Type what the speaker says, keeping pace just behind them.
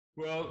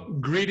Well,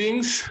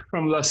 greetings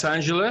from Los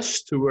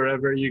Angeles to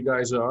wherever you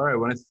guys are. I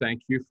want to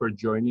thank you for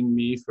joining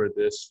me for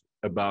this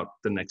about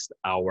the next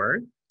hour.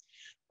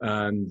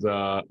 And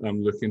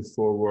I'm looking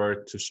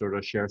forward to sort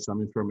of share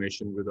some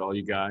information with all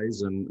you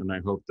guys. And I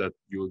hope that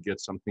you'll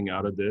get something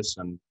out of this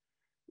and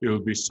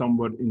it'll be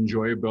somewhat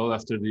enjoyable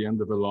after the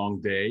end of a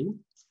long day.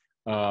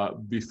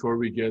 Before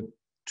we get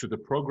to the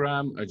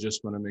program, I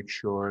just want to make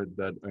sure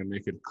that I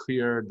make it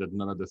clear that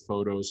none of the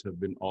photos have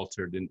been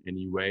altered in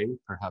any way,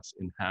 perhaps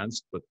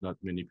enhanced, but not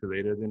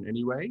manipulated in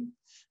any way.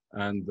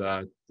 And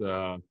that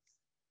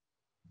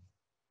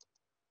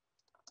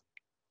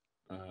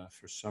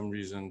for some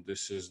reason,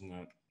 this is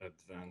not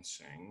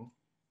advancing.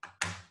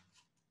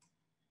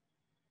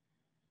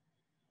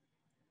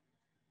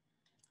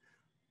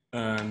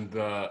 And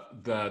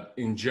that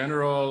in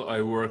general,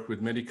 I work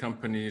with many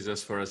companies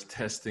as far as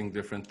testing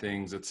different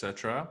things,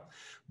 etc.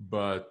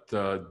 But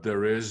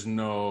there is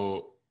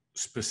no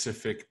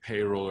specific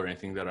payroll or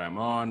anything that I'm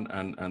on,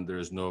 and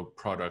there's no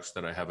products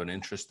that I have an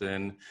interest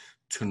in.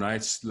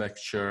 Tonight's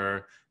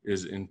lecture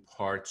is in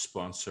part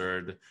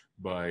sponsored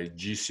by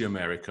GC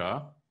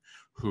America,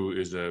 who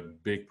is a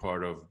big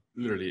part of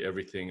literally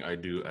everything I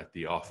do at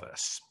the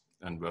office.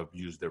 And I've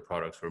used their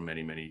products for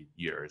many, many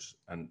years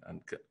and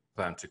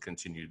plan to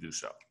continue to do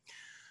so.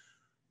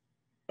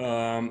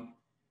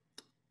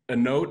 A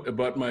note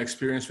about my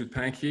experience with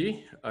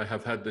Pankey. I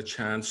have had the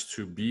chance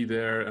to be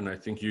there, and I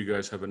think you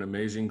guys have an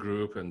amazing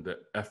group, and the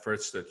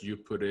efforts that you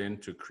put in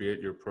to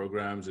create your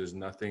programs is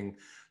nothing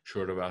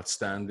short of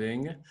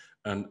outstanding.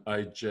 And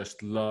I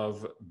just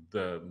love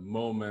the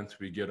moment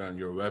we get on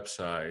your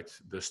website,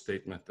 the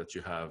statement that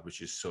you have, which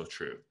is so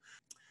true.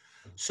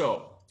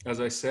 So, as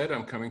I said,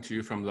 I'm coming to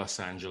you from Los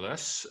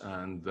Angeles,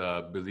 and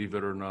believe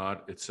it or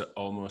not, it's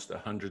almost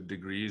 100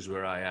 degrees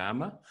where I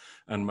am.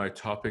 And my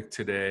topic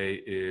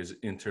today is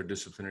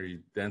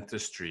interdisciplinary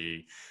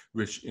dentistry,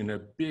 which in a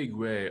big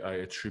way I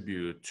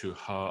attribute to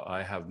how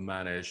I have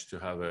managed to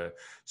have a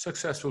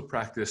successful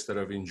practice that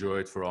I've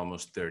enjoyed for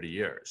almost 30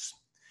 years.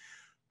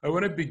 I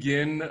want to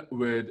begin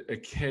with a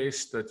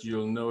case that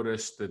you'll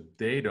notice the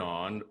date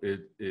on.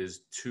 It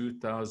is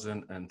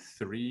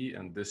 2003,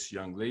 and this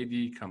young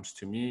lady comes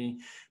to me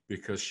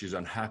because she's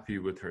unhappy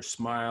with her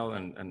smile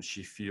and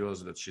she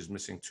feels that she's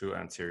missing 2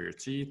 anterior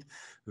teeth.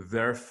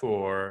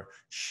 Therefore,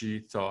 she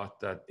thought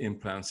that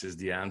implants is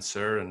the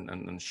answer,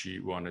 and she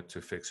wanted to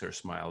fix her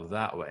smile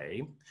that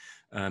way.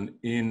 And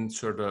in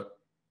sort of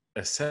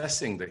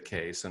assessing the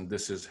case, and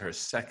this is her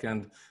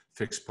second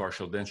fixed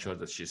partial denture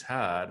that she's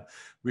had,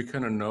 we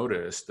kind of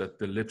noticed that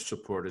the lip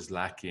support is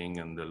lacking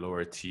and the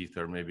lower teeth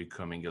are maybe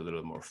coming a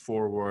little more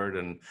forward.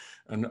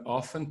 And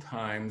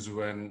oftentimes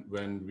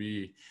when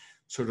we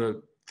sort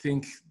of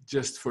think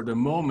just for the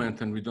moment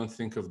and we don't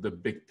think of the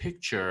big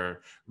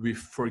picture, we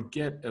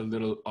forget a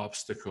little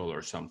obstacle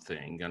or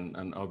something.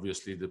 And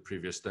obviously the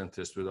previous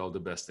dentist, with all the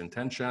best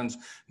intentions,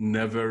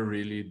 never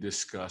really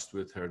discussed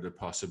with her the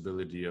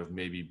possibility of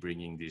maybe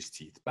bringing these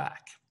teeth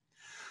back.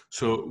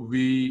 So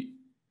we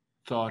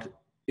thought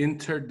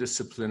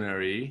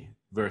interdisciplinary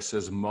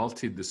versus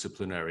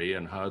multidisciplinary,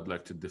 and how I'd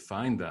like to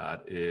define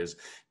that is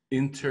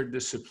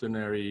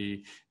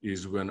interdisciplinary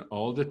is when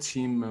all the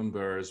team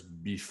members,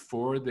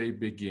 before they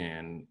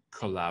begin,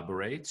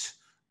 collaborate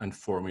and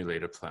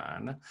formulate a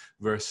plan,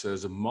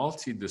 versus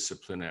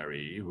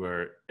multidisciplinary,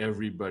 where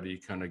everybody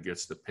kind of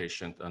gets the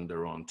patient on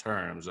their own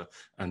terms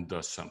and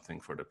does something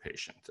for the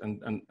patient.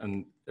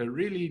 And a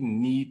really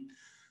neat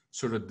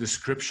sort of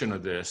description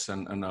of this,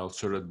 and I'll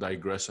sort of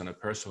digress on a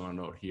personal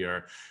note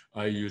here.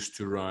 I used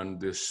to run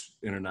this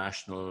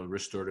international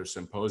restorative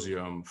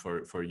symposium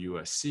for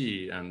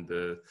USC, and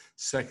the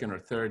second or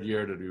third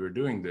year that we were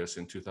doing this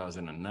in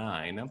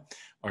 2009,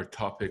 our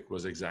topic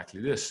was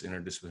exactly this,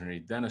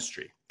 interdisciplinary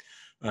dentistry.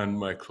 And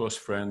my close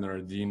friend,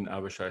 Nardine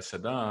Avashai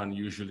Sadan,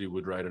 usually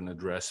would write an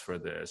address for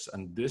this.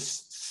 And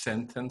this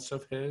sentence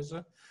of his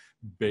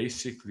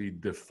basically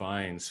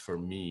defines for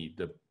me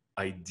the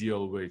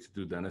ideal way to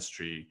do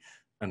dentistry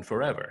and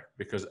forever,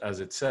 because as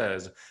it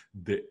says,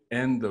 the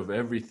end of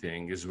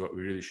everything is what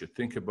we really should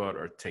think about.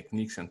 Our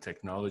techniques and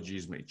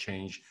technologies may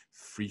change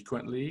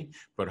frequently,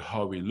 but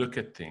how we look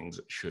at things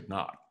should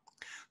not.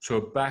 So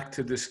back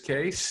to this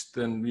case,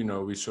 then,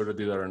 we sort of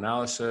did our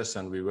analysis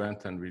and we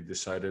went and we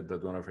decided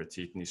that one of her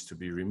teeth needs to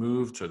be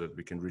removed so that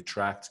we can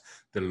retract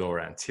the lower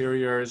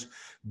anteriors.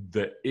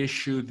 The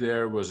issue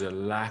there was a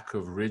lack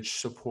of ridge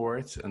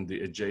support, and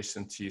the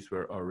adjacent teeth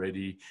were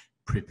already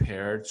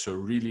prepared. So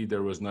really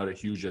there was not a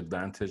huge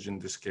advantage in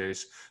this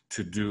case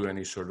to do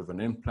any sort of an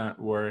implant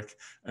work.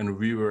 And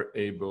we were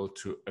able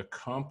to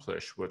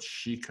accomplish what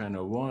she kind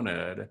of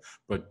wanted,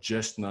 but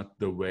just not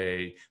the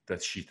way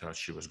that she thought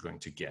she was going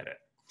to get it.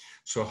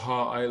 So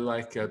how I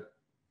like it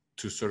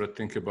to sort of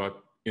think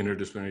about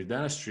interdisciplinary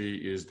dentistry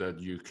is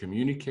that you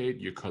communicate,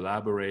 you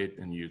collaborate,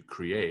 and you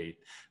create,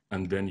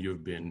 and then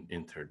you've been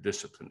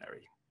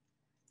interdisciplinary.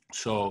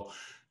 So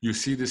You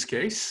see this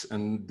case,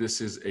 and this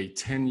is a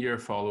 10-year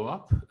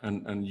follow-up,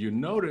 and you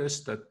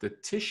notice that the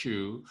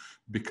tissue,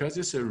 because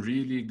it's a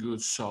really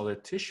good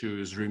solid tissue,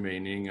 is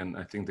remaining, and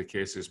I think the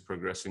case is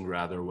progressing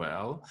rather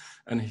well.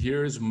 And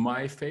here's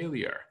my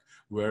failure,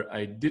 where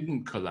I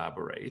didn't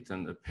collaborate,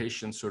 and the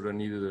patient sort of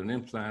needed an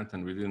implant,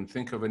 and we didn't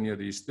think of any of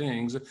these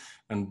things.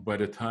 And by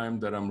the time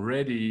that I'm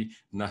ready,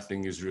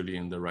 nothing is really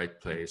in the right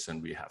place,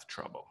 and we have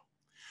trouble.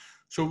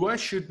 So why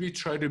should we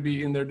try to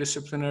be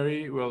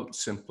interdisciplinary? Well,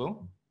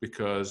 simple,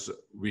 because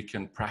we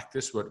can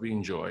practice what we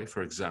enjoy.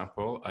 For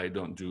example, I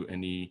don't do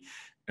any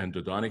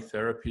endodontic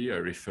therapy. I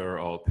refer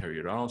all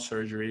periodontal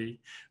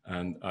surgery,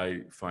 and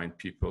I find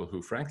people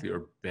who frankly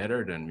are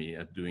better than me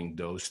at doing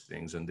those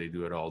things, and they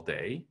do it all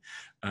day.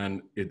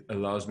 And it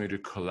allows me to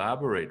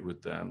collaborate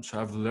with them. So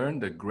I've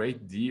learned a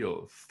great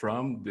deal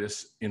from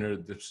this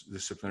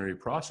interdisciplinary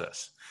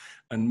process.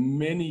 And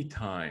many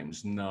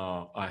times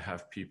now I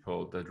have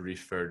people that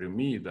refer to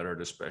me that are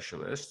the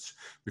specialists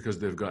because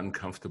they've gotten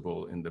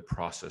comfortable in the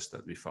process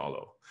that we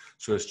follow.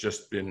 So it's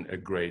just been a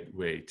great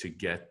way to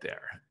get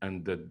there.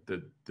 And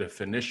the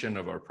definition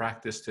of our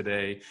practice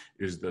today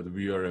is that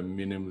we are a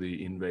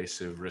minimally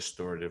invasive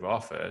restorative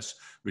office,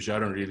 which I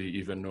don't really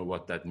even know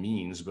what that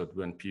means, but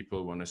when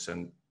people want to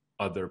send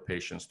other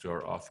patients to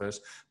our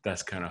office,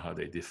 that's kind of how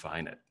they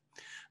define it.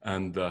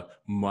 And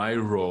my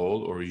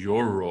role, or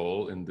your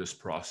role in this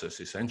process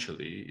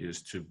essentially,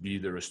 is to be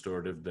the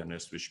restorative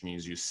dentist, which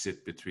means you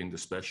sit between the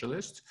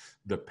specialist,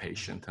 the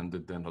patient, and the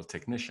dental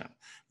technician.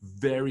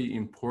 Very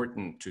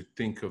important to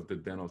think of the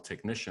dental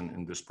technician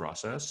in this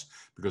process,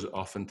 because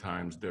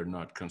oftentimes they're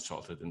not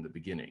consulted in the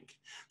beginning.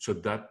 So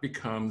that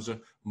becomes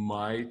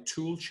my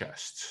tool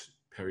chest: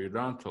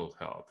 periodontal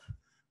help,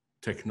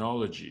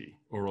 technology,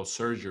 oral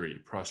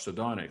surgery,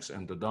 prosthodontics,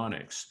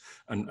 endodontics.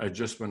 And I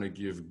just want to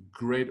give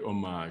great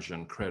homage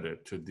and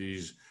credit to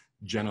these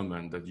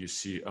gentlemen that you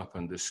see up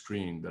on the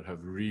screen that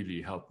have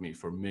really helped me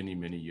for many,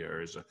 many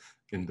years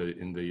in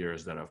the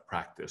years that I've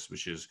practiced,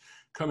 which is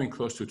coming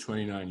close to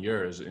 29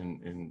 years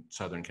in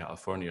Southern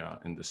California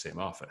in the same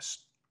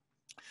office.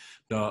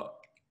 Now,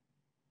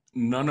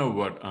 none of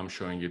what I'm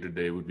showing you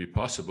today would be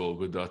possible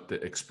without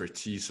the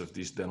expertise of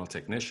these dental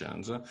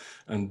technicians,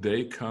 and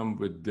they come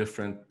with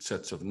different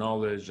sets of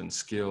knowledge and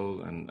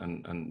skill,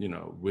 and you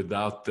know,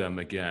 without them,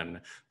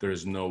 again, there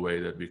is no way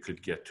that we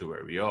could get to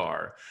where we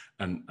are.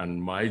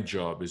 And my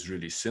job is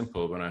really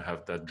simple. When I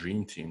have that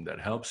dream team that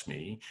helps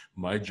me,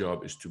 my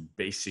job is to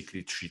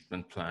basically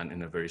treatment plan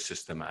in a very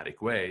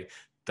systematic way.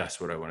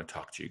 That's what I want to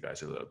talk to you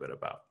guys a little bit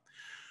about.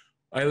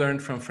 I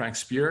learned from Frank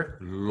Spear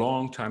a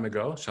long time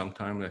ago,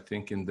 sometime I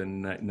think in the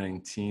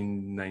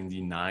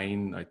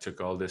 1999. I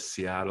took all the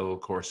Seattle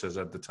courses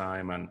at the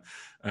time,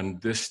 and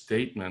this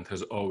statement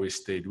has always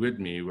stayed with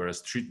me,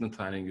 whereas treatment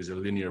planning is a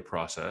linear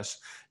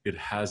process. It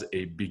has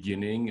a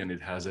beginning and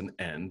it has an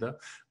end,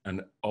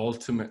 and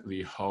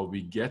ultimately how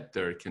we get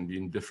there can be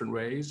in different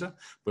ways,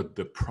 but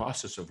the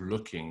process of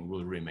looking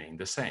will remain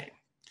the same.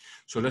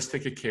 So let's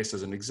take a case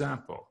as an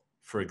example.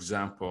 For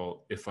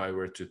example, if I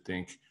were to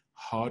think,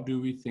 how do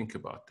we think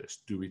about this?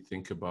 Do we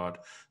think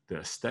about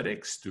the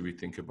aesthetics? Do we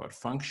think about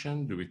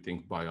function? Do we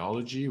think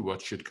biology?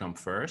 What should come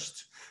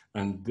first?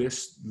 And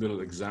this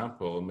little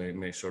example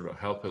may sort of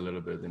help a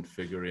little bit in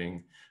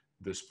figuring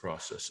this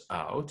process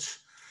out.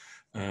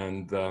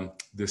 And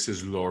this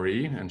is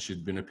Lori, and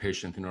she'd been a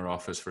patient in our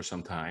office for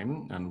some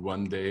time. And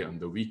one day on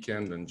the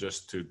weekend, and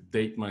just to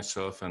date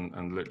myself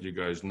and let you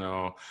guys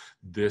know,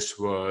 this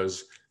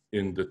was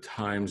in the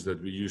times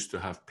that we used to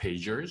have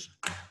pagers.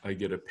 I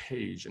get a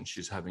page and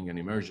she's having an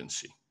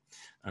emergency.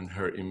 And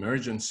her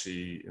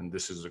emergency, and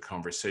this is a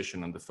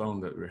conversation on the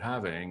phone that we're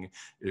having,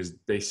 is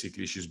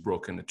basically she's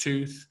broken a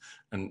tooth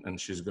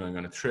and she's going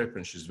on a trip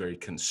and she's very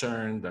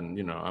concerned. And,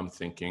 you know, I'm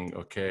thinking,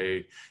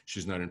 okay,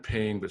 she's not in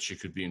pain, but she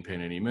could be in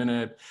pain any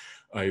minute.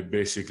 I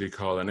basically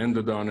call an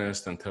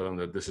endodontist and tell them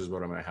that this is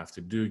what I might have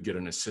to do, get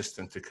an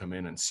assistant to come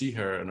in and see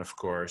her. And of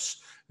course,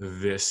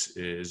 this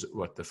is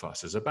what the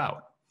fuss is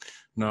about.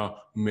 Now,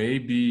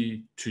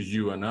 maybe to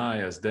you and I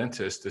as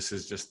dentists, this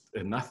is just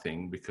a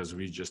nothing because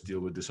we just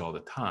deal with this all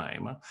the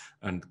time.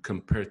 And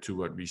compared to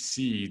what we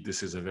see,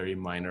 this is a very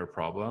minor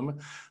problem.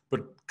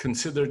 But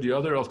consider the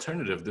other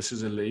alternative. This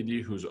is a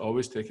lady who's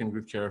always taken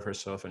good care of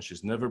herself and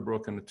she's never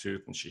broken a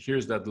tooth, and she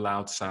hears that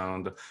loud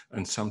sound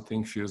and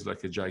something feels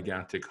like a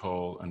gigantic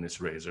hole and it's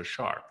razor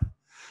sharp.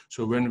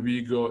 So when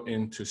we go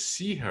in to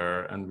see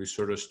her and we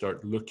sort of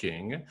start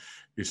looking,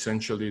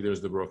 essentially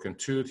there's the broken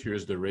tooth,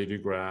 here's the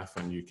radiograph,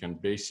 and you can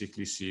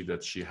basically see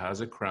that she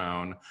has a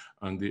crown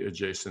on the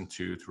adjacent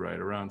tooth right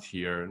around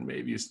here. And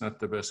maybe it's not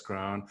the best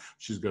crown.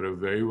 She's got a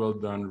very well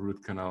done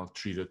root canal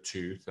treated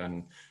tooth.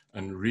 And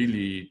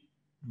really,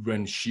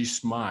 when she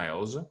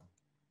smiles,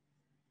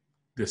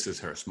 this is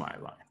her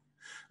smile line.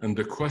 And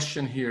the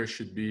question here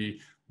should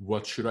be,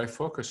 what should I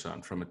focus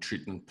on from a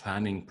treatment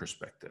planning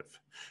perspective?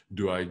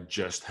 Do I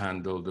just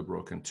handle the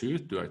broken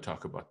tooth? Do I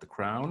talk about the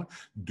crown?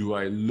 Do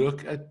I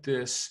look at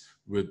this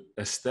with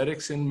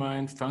aesthetics in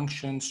mind,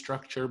 function,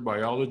 structure,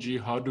 biology?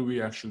 How do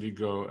we actually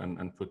go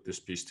and put this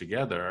piece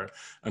together?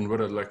 And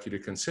what I'd like you to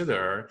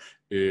consider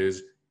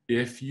is,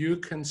 if you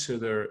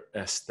consider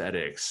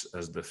aesthetics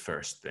as the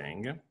first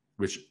thing,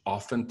 which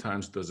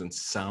oftentimes doesn't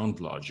sound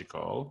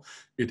logical,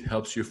 it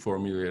helps you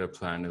formulate a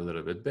plan a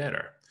little bit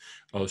better.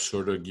 I'll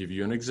sort of give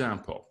you an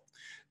example.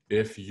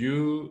 If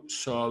you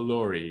saw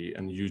Lori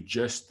and you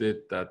just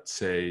did that,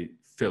 say,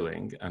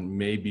 filling and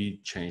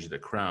maybe changed the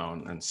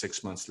crown, and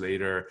 6 months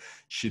later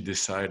she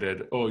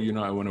decided, oh, you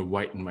know, I want to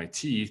whiten my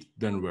teeth,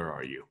 then where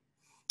are you?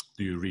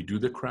 Do you redo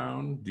the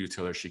crown? Do you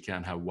tell her she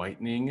can't have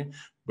whitening?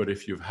 But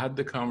if you've had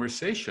the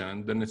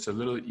conversation, then it's a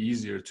little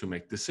easier to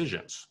make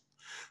decisions.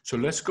 So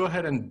let's go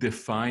ahead and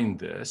define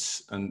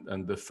this.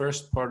 And the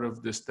first part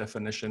of this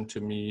definition to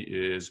me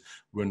is,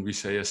 when we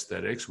say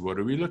aesthetics, what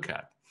do we look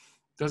at?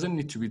 Doesn't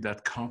need to be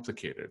that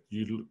complicated.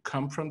 You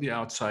come from the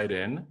outside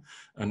in,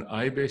 and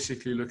I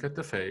basically look at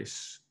the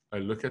face, I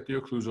look at the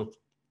occlusal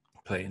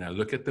plane, I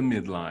look at the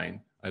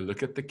midline, I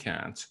look at the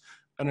cant,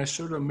 and I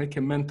sort of make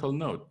a mental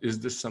note. Is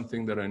this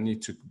something that I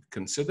need to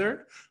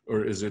consider,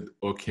 or is it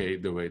okay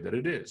the way that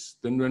it is?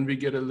 Then when we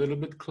get a little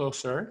bit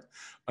closer,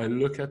 I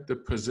look at the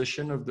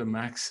position of the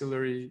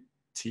maxillary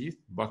teeth,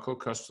 buccal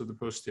cusps of the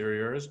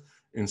posteriors,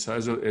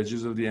 incisal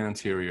edges of the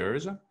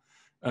anteriors,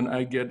 and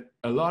I get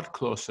a lot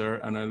closer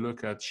and I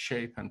look at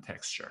shape and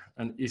texture.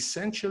 And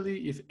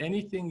essentially, if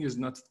anything is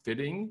not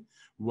fitting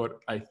what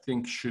I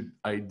think should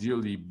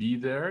ideally be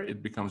there,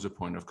 it becomes a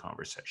point of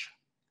conversation.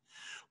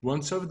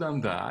 Once I've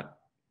done that,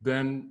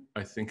 then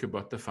I think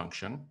about the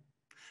function.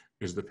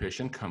 Is the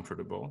patient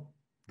comfortable?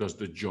 Does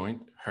the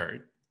joint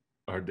hurt?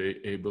 Are they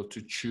able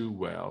to chew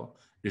well?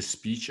 Is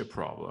speech a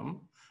problem?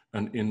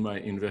 And in my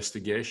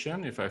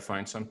investigation, if I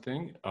find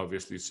something,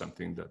 obviously it's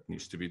something that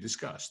needs to be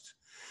discussed.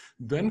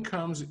 Then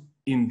comes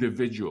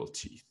individual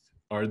teeth.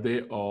 Are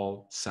they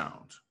all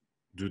sound?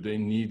 Do they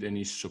need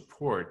any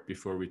support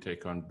before we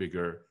take on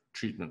bigger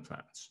treatment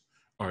plans?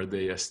 Are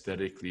they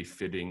aesthetically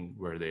fitting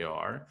where they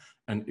are?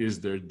 And is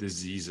there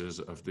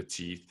diseases of the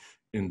teeth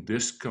in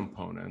this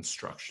component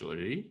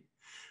structurally?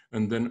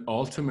 And then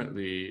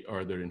ultimately,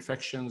 are there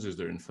infections? Is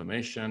there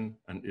inflammation?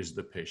 And is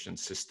the patient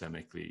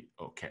systemically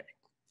okay?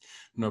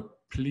 Now,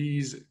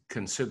 please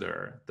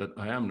consider that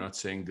I am not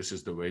saying this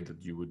is the way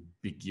that you would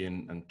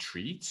begin and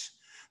treat.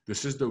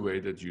 This is the way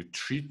that you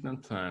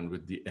treatment plan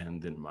with the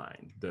end in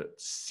mind. The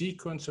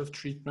sequence of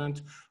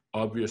treatment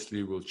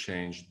obviously will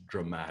change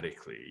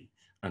dramatically,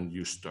 and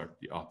you start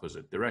the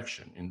opposite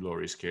direction. In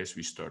Lori's case,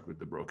 we start with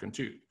the broken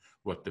tooth,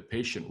 what the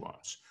patient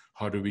wants.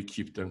 How do we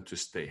keep them to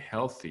stay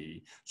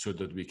healthy so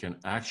that we can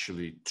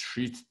actually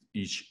treat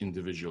each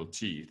individual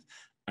teeth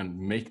and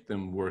make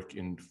them work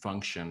in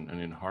function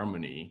and in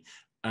harmony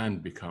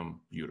and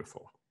become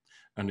beautiful?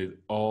 And it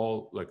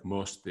all, like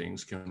most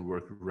things, can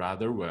work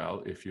rather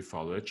well if you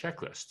follow a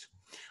checklist.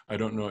 I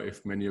don't know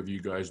if many of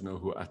you guys know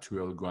who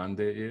Atul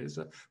Gawande is,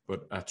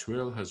 but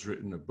Atul has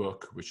written a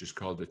book which is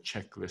called the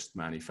Checklist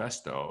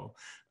Manifesto.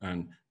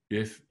 And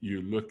if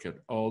you look at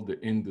all the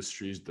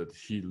industries that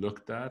he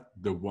looked at,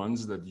 the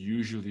ones that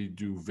usually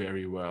do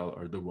very well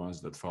are the ones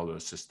that follow a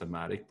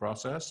systematic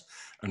process.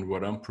 And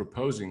what I'm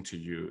proposing to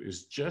you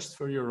is, just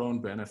for your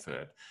own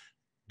benefit,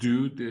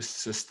 do this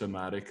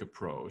systematic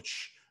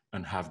approach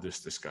and have this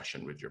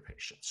discussion with your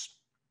patients.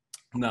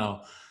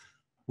 Now,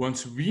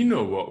 once we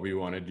know what we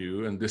want to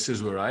do, and this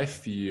is where I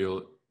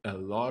feel a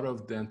lot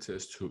of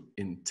dentists who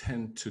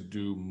intend to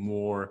do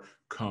more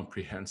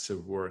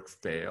comprehensive work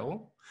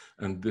fail,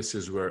 and this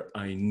is where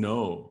I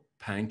know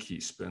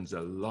Pankey spends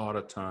a lot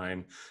of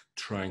time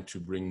trying to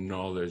bring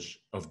knowledge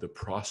of the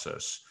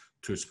process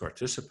to its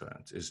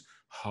participants, is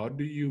how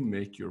do you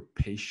make your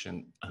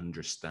patient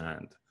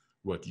understand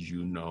what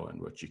you know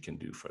and what you can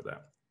do for them?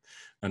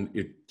 And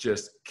it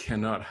just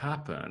cannot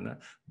happen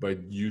by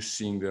you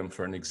seeing them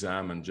for an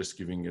exam and just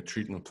giving a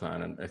treatment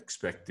plan and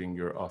expecting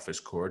your office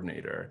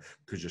coordinator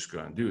to just go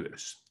and do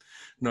this.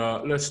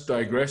 Now, let's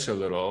digress a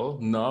little.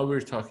 Now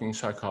we're talking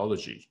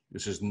psychology.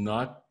 This is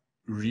not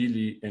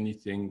really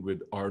anything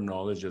with our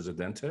knowledge as a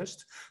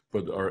dentist,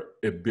 but our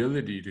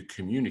ability to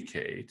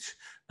communicate.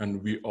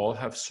 And we all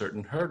have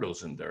certain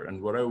hurdles in there.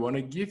 And what I want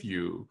to give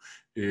you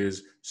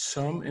is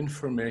some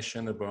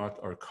information about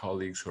our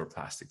colleagues who are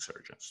plastic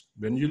surgeons.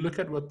 When you look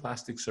at what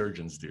plastic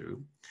surgeons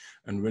do,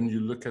 and when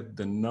you look at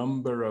the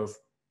number of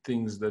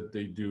things that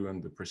they do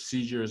and the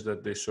procedures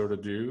that they sort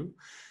of do,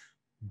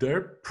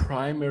 their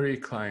primary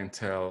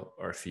clientele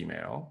are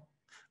female,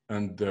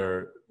 and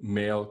their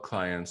male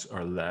clients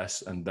are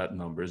less, and that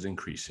number is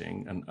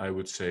increasing. And I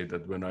would say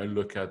that when I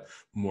look at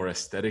more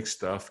aesthetic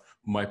stuff,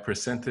 my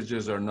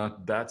percentages are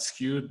not that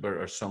skewed, but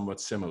are somewhat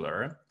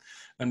similar.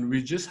 And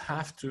we just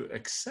have to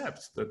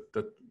accept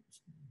that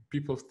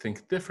people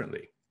think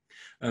differently.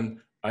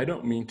 And I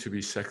don't mean to be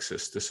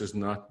sexist. This is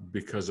not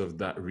because of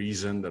that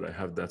reason that I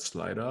have that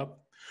slide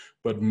up,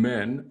 but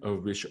men,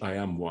 of which I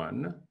am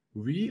one,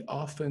 we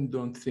often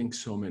don't think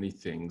so many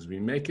things. We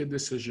make a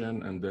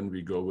decision and then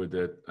we go with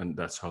it, and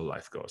that's how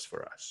life goes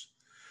for us.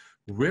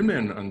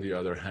 Women, on the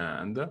other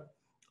hand,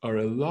 are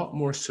a lot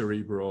more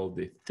cerebral.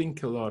 They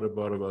think a lot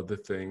about the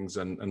things.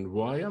 And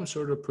why I'm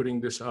sort of putting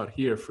this out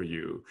here for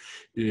you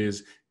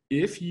is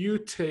if you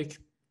take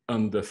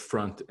on the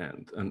front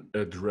end and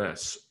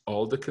address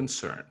all the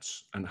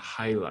concerns and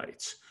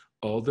highlight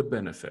all the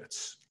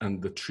benefits,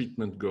 and the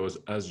treatment goes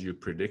as you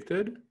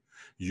predicted,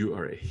 you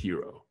are a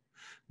hero.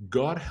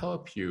 God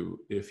help you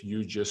if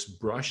you just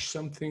brush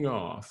something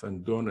off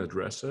and don't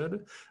address it,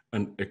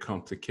 and a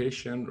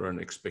complication or an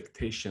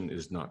expectation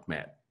is not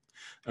met.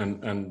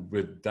 And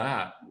with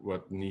that,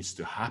 what needs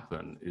to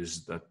happen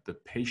is that the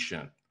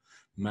patient,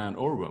 man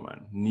or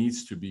woman,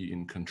 needs to be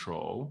in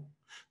control.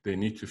 They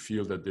need to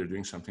feel that they're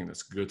doing something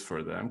that's good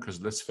for them,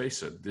 because let's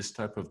face it, this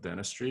type of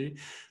dentistry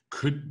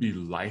could be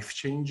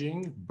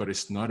life-changing, but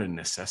it's not a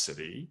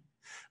necessity.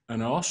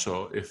 And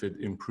also, if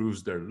it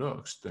improves their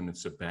looks, then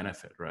it's a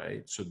benefit,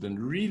 right? So then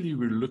really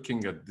we're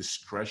looking at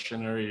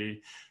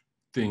discretionary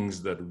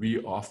things that we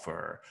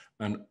offer.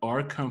 And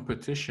our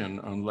competition,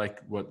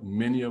 unlike what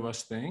many of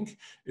us think,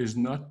 is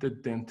not the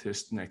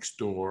dentist next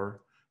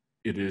door.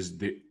 It is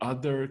the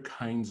other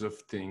kinds of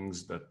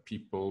things that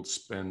people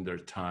spend their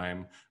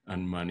time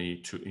and money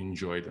to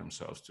enjoy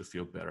themselves, to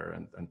feel better,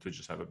 and to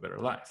just have a better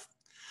life.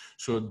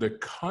 So the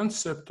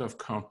concept of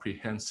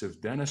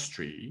comprehensive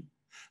dentistry,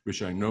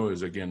 which I know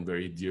is, again,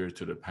 very dear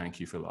to the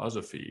Pankey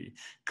philosophy,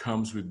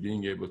 comes with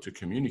being able to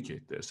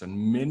communicate this. And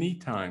many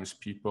times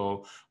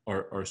people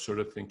are sort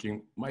of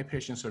thinking, my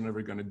patients are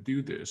never going to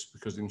do this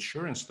because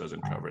insurance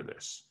doesn't cover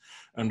this.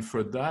 And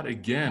for that,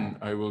 again,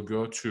 I will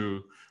go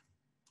to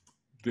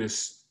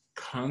this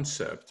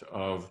concept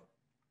of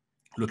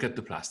look at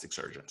the plastic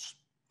surgeons.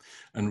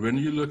 And when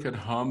you look at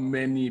how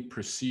many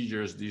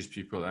procedures these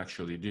people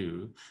actually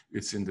do,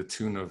 it's in the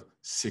tune of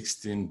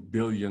 $16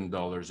 billion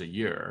a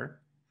year.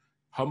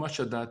 How much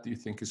of that do you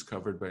think is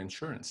covered by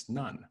insurance?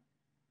 None.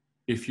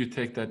 If you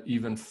take that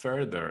even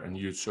further and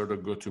you sort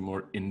of go to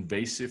more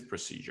invasive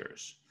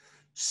procedures,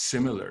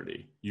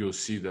 similarly, you'll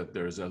see that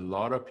there's a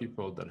lot of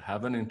people that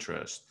have an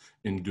interest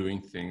in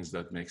doing things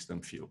that makes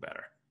them feel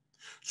better.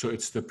 So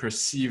it's the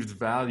perceived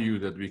value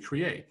that we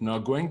create. Now,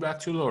 going back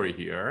to Lori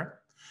here,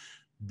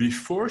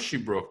 before she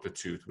broke the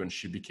tooth, when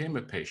she became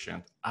a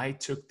patient, I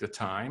took the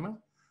time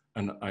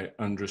and I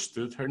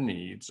understood her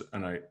needs,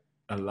 and I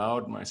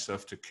allowed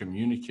myself to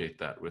communicate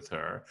that with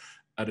her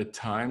at a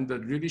time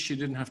that really she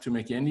didn't have to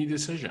make any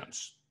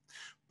decisions.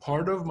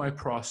 Part of my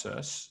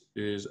process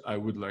is I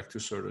would like to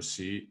sort of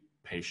see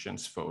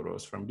patients'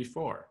 photos from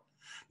before.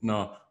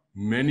 Now,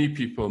 many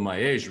people my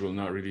age will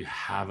not really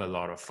have a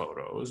lot of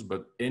photos,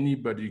 but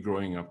anybody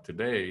growing up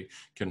today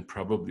can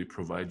probably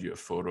provide you a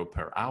photo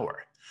per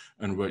hour.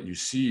 And what you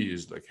see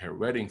is like her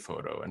wedding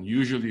photo. And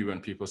usually when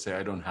people say,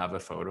 I don't have a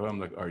photo, I'm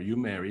like, are you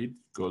married?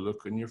 Go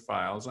look in your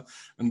files.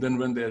 And then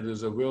when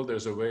there's a will,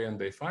 there's a way, and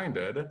they find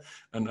it.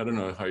 And I don't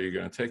know how you're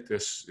going to take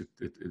this.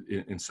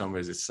 In some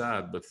ways it's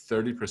sad, but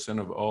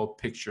 30% of all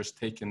pictures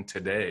taken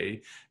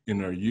today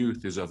in our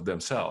youth is of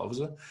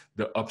themselves.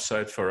 The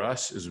upside for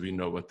us is we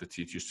know what the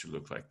teeth used to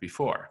look like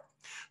before.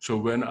 So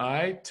when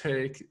I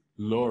take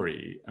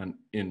Lori and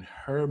in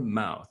her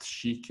mouth,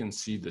 she can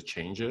see the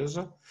changes,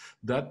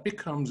 that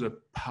becomes a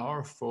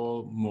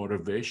powerful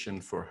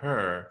motivation for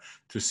her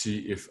to see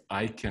if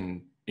I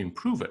can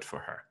improve it for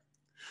her.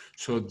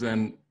 So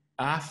then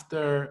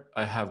after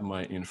I have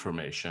my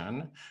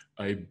information,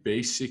 I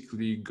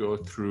basically go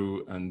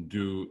through and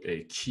do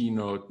a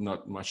keynote,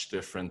 not much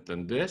different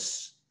than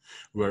this,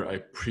 where I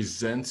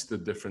present the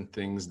different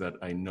things that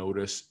I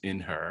notice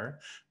in her,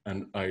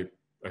 and I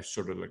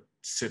sort of like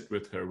sit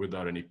with her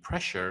without any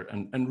pressure,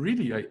 and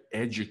really I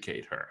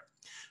educate her.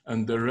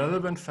 And the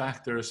relevant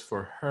factors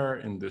for her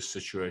in this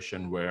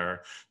situation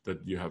where that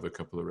you have a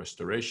couple of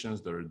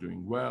restorations that are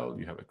doing well,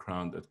 you have a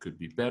crown that could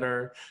be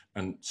better,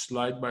 and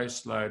slide by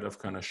slide I've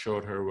kind of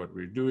showed her what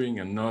we're doing.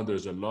 And now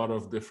there's a lot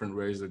of different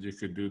ways that you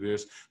could do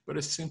this, but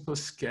a simple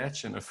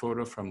sketch and a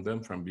photo from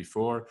them from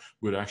before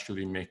would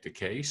actually make the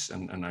case.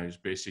 And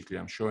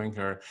I'm showing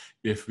her,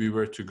 if we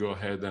were to go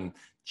ahead and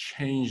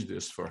change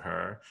this for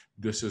her,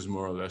 this is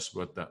more or less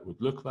what that would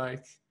look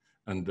like.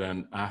 And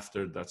then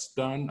after that's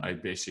done, I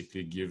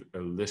basically give a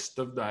list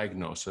of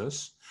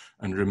diagnosis.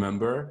 And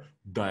remember,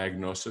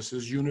 diagnosis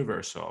is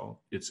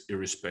universal. It's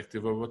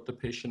irrespective of what the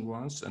patient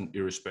wants and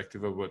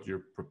irrespective of what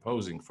you're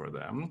proposing for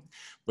them.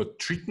 But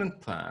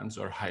treatment plans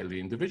are highly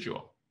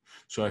individual.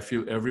 So I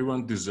feel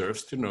everyone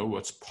deserves to know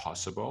what's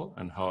possible,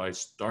 and how I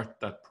start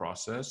that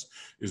process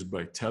is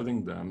by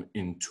telling them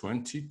in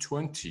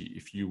 2020,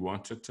 if you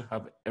wanted to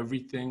have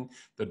everything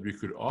that we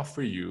could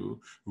offer you,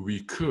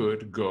 we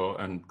could go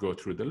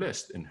through the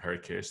list. In her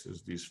case,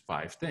 there's these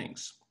 5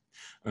 things.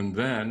 And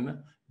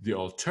then the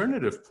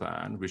alternative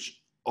plan, which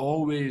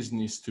always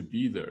needs to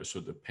be there so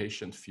the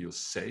patient feels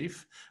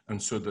safe, and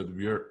so that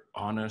we're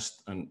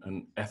honest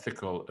and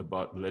ethical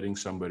about letting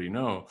somebody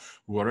know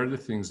what are the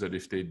things that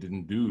if they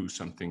didn't do,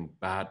 something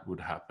bad would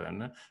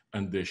happen,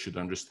 and they should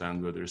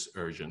understand whether it's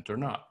urgent or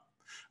not.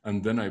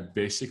 And then I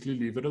basically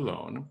leave it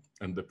alone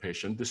and the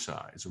patient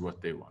decides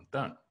what they want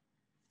done.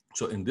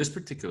 So in this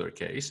particular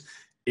case,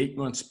 8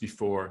 months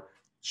before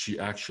she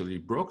actually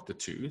broke the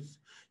tooth,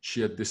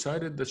 she had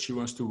decided that she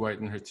wants to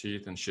whiten her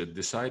teeth, and she had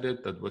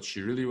decided that what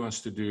she really wants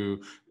to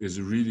do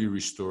is really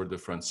restore the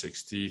front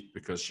 6 teeth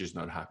because she's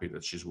not happy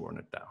that she's worn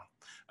it down.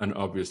 And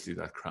obviously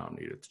that crown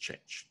needed to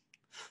change.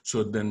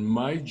 So then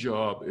my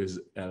job is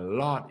a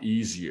lot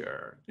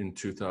easier in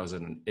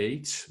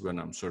 2008 when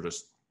I'm sort of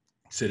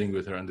sitting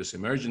with her on this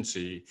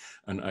emergency,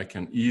 and I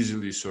can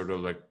easily sort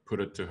of like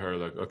put it to her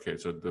like, okay,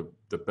 so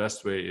the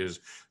best way is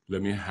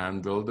let me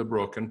handle the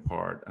broken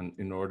part. And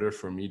in order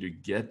for me to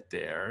get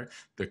there,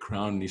 the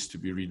crown needs to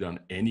be redone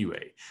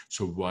anyway.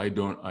 So why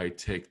don't I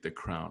take the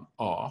crown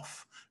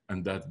off?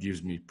 And that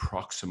gives me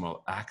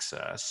proximal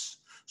access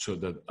so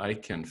that I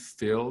can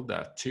fill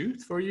that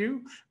tooth for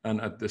you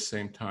and at the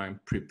same time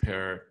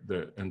prepare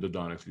the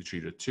endodontically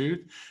treated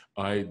tooth.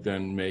 I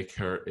then make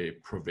her a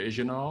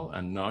provisional,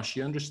 and now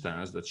she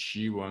understands that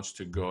she wants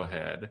to go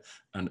ahead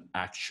and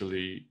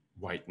actually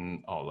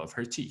whiten all of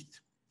her teeth.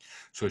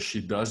 So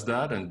she does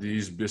that, and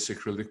these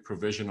bisacrylic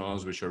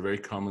provisionals, which are very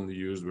commonly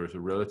used, were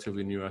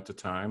relatively new at the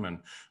time,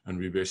 and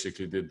we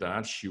basically did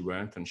that. She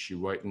went and she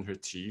whitened her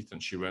teeth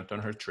and she went on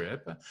her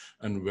trip.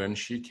 And when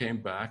she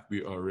came back,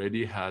 we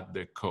already had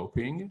the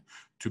coping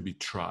to be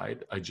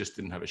tried. I just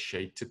didn't have a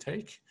shade to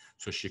take.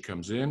 So she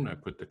comes in, I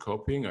put the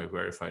coping, I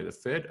verify the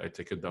fit, I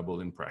take a double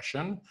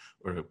impression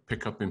or a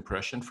pickup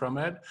impression from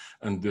it.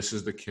 And this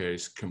is the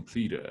case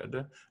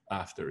completed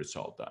after it's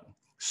all done.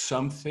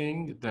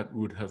 Something that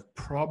would have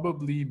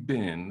probably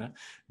been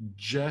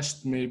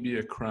just maybe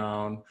a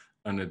crown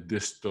and a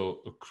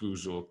distal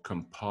occlusal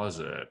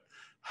composite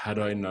had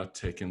I not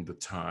taken the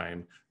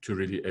time to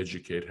really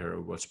educate her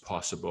of what's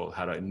possible,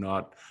 had I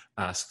not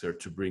asked her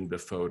to bring the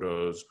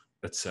photos,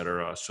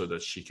 etc., so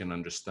that she can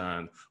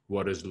understand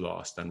what is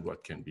lost and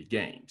what can be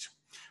gained.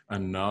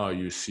 And now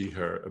you see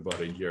her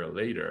about a year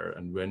later,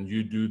 and when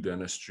you do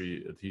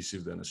dentistry,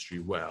 adhesive dentistry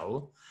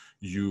well,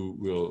 you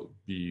will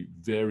be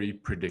very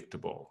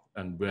predictable.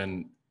 And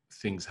when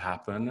things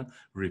happen,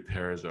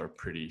 repairs are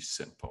pretty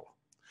simple.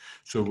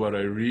 So what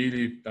I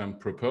really am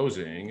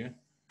proposing,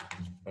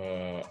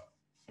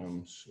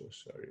 I'm so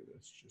sorry,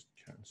 let's just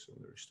cancel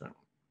the restart.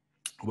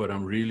 What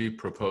I'm really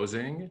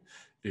proposing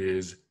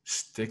is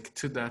stick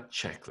to that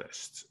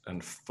checklist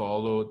and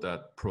follow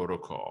that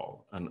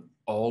protocol and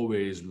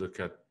always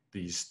look at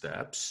these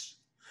steps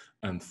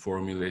and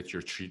formulate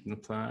your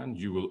treatment plan.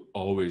 You will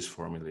always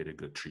formulate a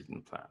good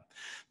treatment plan.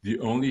 The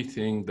only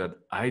thing that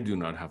I do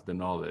not have the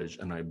knowledge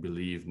and I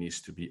believe needs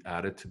to be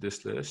added to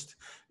this list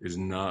is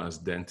now as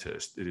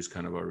dentist, it is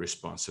kind of our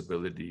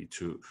responsibility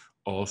to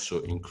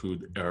also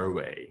include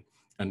airway.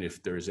 And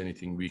if there is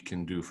anything we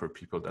can do for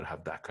people that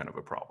have that kind of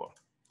a problem.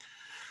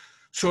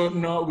 So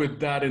now with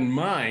that in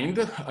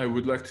mind, I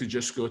would like to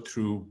just go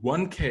through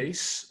one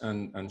case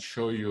and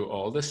show you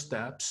all the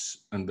steps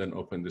and then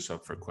open this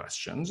up for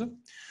questions.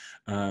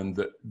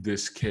 And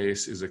this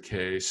case is a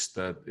case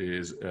that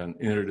is an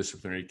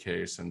interdisciplinary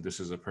case. And this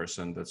is a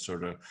person that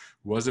sort of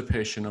was a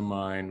patient of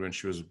mine when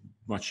she was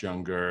much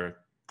younger,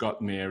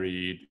 got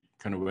married,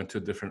 kind of went to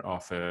a different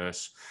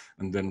office.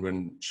 And then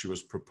when she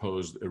was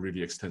proposed a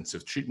really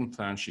extensive treatment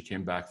plan, she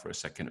came back for a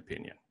second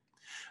opinion.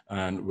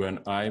 And when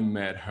I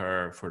met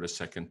her for the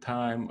second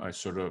time, I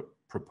sort of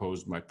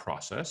proposed my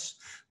process,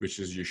 which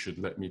is you should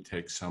let me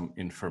take some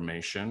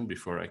information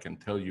before I can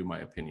tell you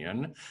my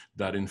opinion.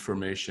 That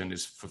information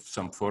is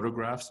some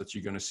photographs that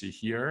you're going to see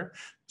here,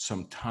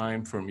 some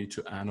time for me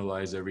to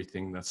analyze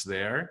everything that's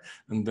there,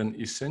 and then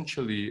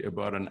essentially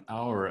about an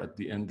hour at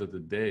the end of the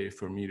day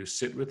for me to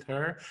sit with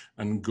her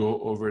and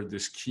go over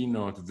this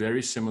keynote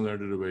very similar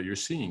to the way you're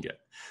seeing it.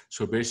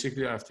 So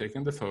basically I've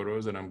taken the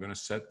photos and I'm going to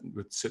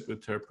sit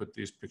with her, put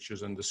these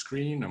pictures on the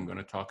screen. I'm going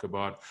to talk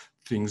about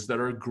things that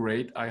are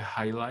great. I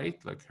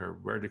highlight, like her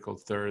vertical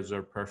thirds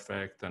are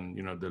perfect, and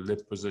you know the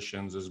lip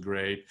positions is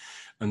great.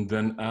 And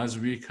then as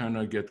we kind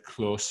of get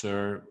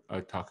closer,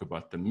 I talk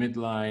about the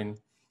midline,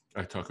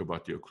 I talk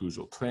about the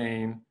occlusal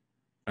plane,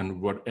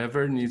 and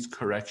whatever needs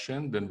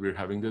correction, then we're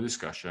having the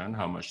discussion,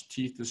 how much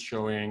teeth is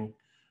showing,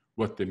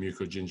 what the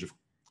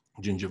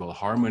mucogingival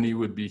harmony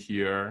would be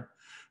here,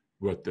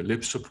 what the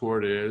lip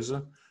support is.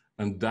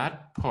 And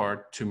that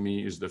part to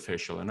me is the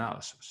facial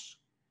analysis.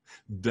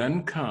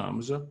 Then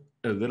comes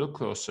a little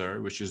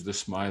closer, which is the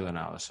smile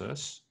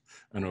analysis.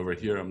 And over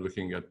here, I'm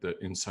looking at the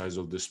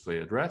incisal display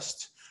at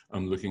rest.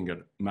 I'm looking at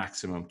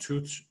maximum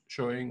tooth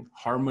showing,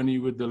 harmony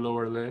with the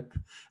lower lip.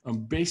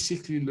 I'm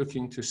basically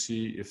looking to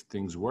see if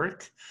things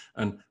work.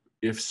 And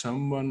if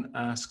someone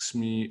asks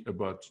me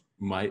about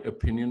my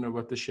opinion of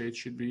what the shade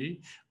should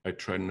be, I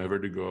try never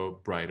to go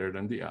brighter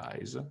than the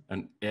eyes.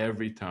 And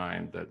every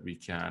time that we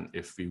can,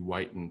 if we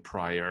whiten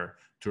prior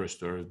to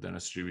restorative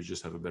dentistry, we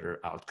just have a better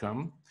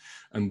outcome.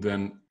 And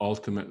then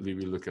ultimately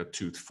we look at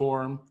tooth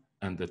form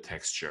and the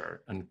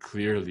texture. And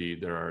clearly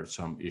there are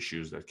some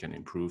issues that can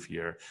improve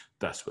here.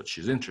 That's what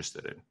she's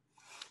interested in.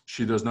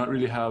 She does not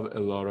really have a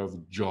lot of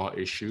jaw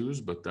issues,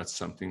 but that's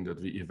something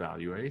that we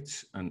evaluate.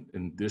 And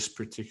in this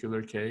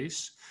particular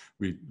case,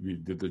 we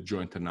did the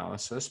joint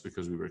analysis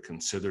because we were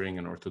considering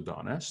an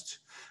orthodontist.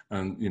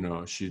 And, you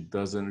know, she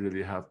doesn't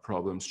really have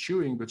problems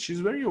chewing, but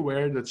she's very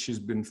aware that she's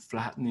been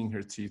flattening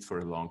her teeth for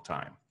a long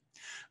time.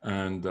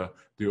 And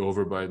the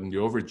overbite and the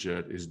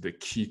overjet is the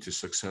key to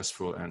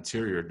successful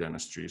anterior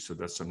dentistry. So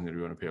that's something that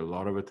we want to pay a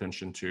lot of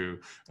attention to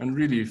and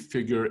really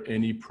figure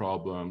any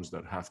problems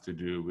that have to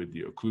do with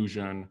the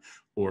occlusion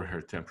or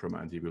her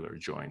temporomandibular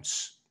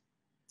joints.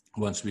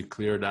 Once we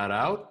clear that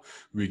out,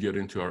 we get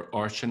into our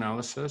arch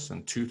analysis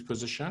and tooth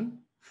position.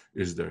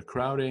 Is there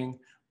crowding?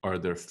 Are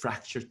there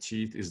fractured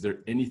teeth? Is there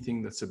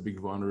anything that's a big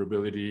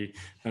vulnerability?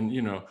 And,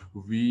 you know,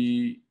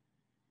 we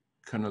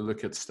kind of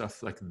look at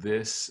stuff like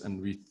this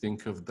and we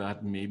think of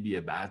that maybe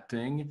a bad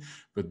thing,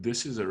 but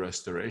this is a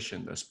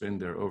restoration that's been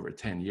there over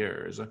 10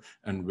 years.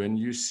 And when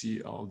you see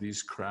all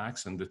these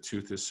cracks and the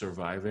tooth is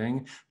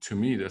surviving, to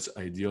me, that's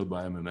ideal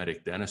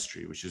biomimetic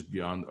dentistry, which is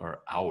beyond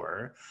our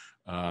hour,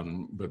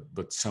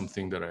 but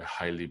something that I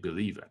highly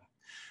believe in.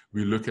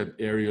 We look at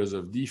areas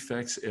of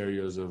defects,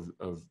 areas of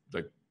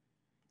like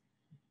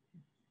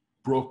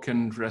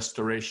broken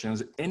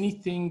restorations,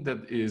 anything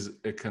that is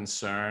a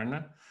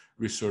concern,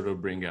 we sort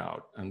of bring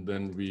out. And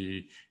then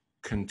we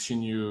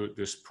continue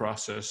this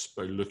process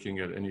by looking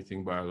at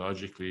anything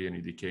biologically, any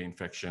decay,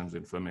 infections,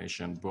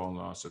 inflammation, bone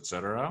loss,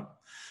 etc.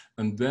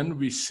 And then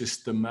we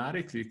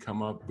systematically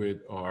come up with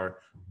our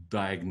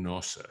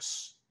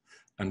diagnosis.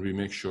 And we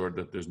make sure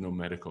that there's no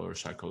medical or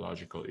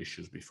psychological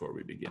issues before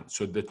we begin.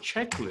 So the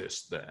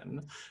checklist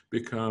then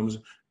becomes,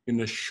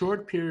 in a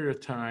short period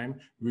of time,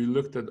 we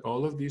looked at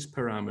all of these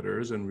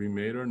parameters and we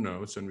made our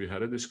notes and we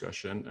had a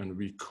discussion and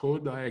we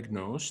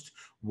co-diagnosed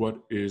what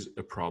is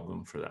a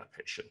problem for that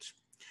patient.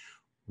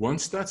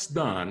 Once that's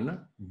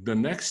done, the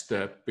next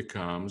step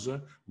becomes,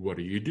 what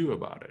do you do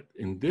about it?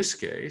 In this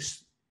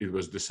case, it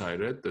was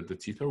decided that the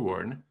teeth are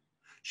worn.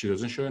 She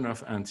doesn't show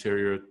enough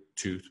anterior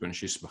tooth when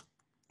she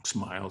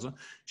smiles.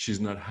 She's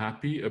not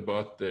happy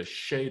about the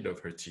shade of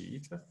her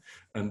teeth,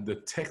 and the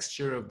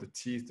texture of the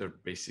teeth are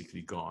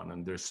basically gone,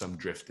 and there's some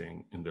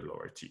drifting in the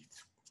lower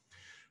teeth.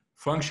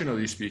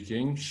 Functionally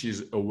speaking,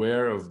 she's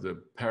aware of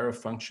the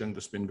parafunction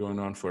that's been going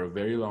on for a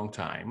very long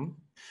time,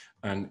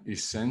 and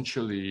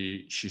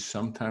essentially she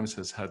sometimes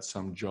has had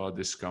some jaw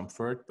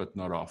discomfort, but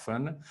not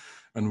often.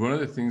 And one of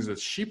the things that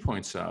she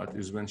points out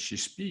is when she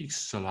speaks,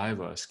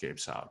 saliva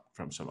escapes out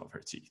from some of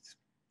her teeth.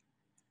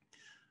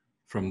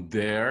 From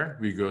there,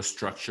 we go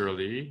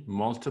structurally.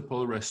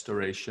 Multiple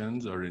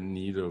restorations are in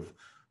need of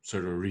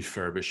sort of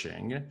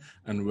refurbishing.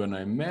 And when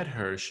I met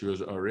her, she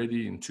was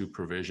already in 2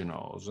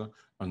 provisionals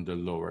on the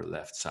lower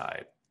left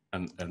side,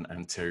 and an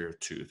anterior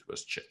tooth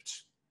was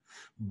chipped.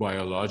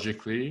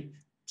 Biologically,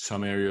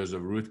 some areas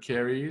of root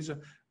caries,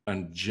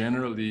 and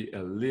generally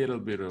a little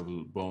bit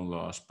of bone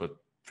loss, but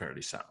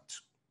fairly sound.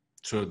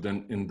 So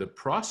then in the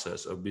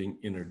process of being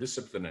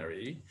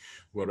interdisciplinary,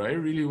 what I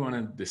really want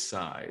to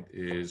decide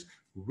is,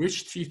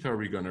 which teeth are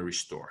we going to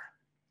restore?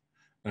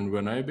 And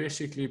when I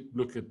basically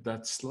look at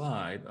that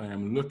slide, I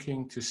am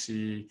looking to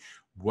see,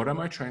 what am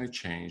I trying to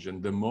change?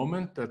 And the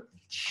moment that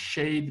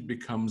shade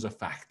becomes a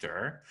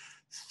factor,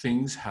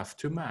 things have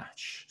to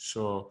match.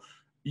 So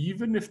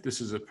even if this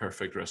is a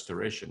perfect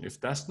restoration, if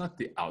that's not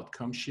the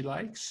outcome she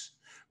likes,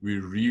 we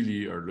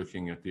really are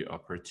looking at the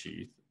upper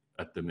teeth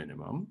at the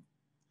minimum.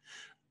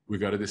 We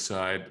got to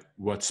decide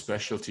what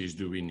specialties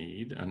do we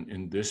need. And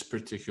in this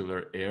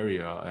particular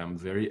area, I am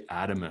very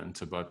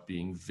adamant about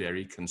being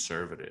very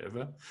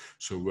conservative.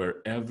 So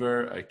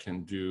wherever I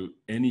can do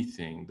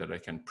anything that I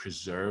can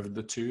preserve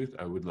the tooth,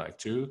 I would like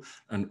to.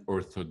 And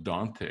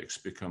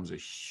orthodontics becomes a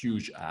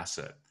huge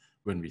asset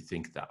when we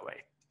think that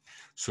way.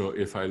 So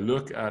if I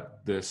look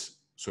at this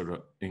sort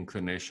of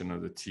inclination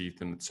of the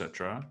teeth and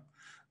etc.,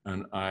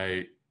 and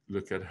I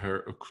look at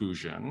her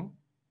occlusion,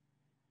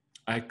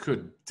 I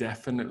could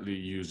definitely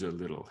use a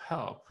little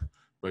help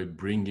by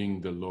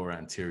bringing the lower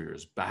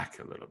anteriors back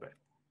a little bit.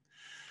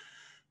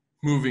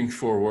 Moving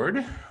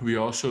forward, we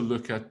also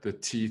look at the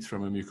teeth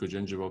from a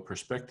mucogingival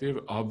perspective.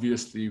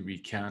 Obviously, we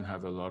can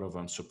have a lot of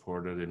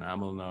unsupported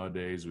enamel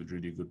nowadays with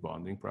really good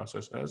bonding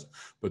processes,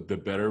 but the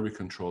better we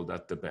control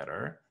that, the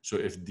better. So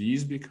if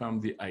these become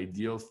the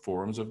ideal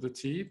forms of the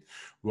teeth,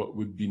 what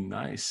would be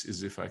nice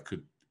is if I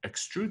could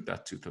extrude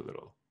that tooth a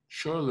little,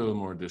 show a little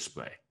more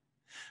display.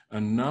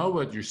 And now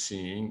what you're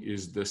seeing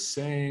is the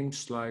same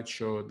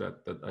slideshow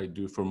that I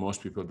do for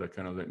most people that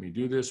kind of let me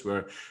do this,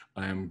 where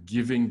I am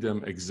giving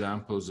them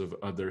examples of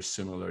other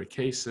similar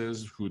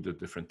cases, who the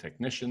different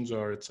technicians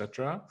are,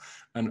 etc.,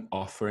 and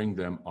offering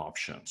them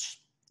options.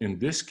 In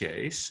this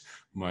case,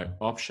 my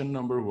option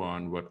number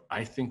 1, what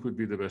I think would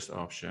be the best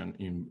option,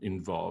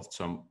 involved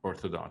some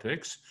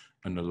orthodontics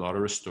and a lot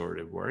of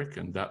restorative work.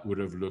 And that would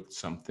have looked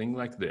something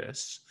like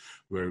this,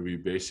 where we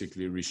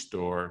basically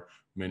restore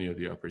many of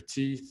the upper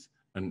teeth,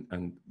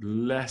 and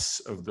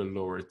less of the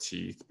lower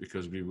teeth,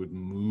 because we would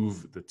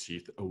move the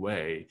teeth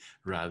away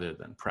rather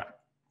than prep.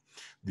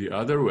 The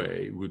other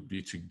way would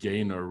be to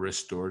gain a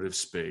restorative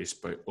space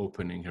by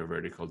opening her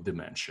vertical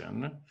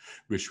dimension,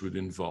 which would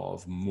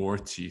involve more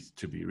teeth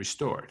to be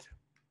restored.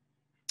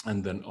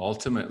 And then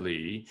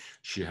ultimately,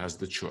 she has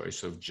the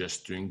choice of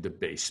just doing the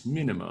base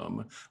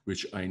minimum,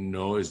 which I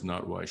know is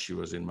not why she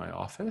was in my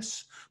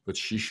office, but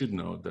she should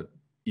know that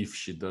if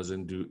she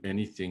doesn't do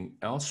anything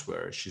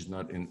elsewhere, she's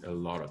not in a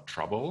lot of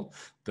trouble.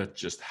 That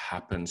just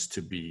happens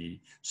to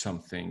be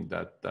something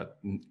that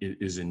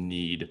is in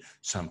need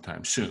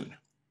sometime soon.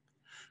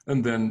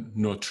 And then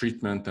no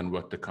treatment and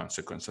what the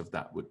consequence of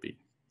that would be.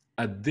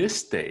 At this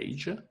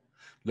stage,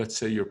 let's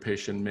say your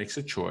patient makes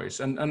a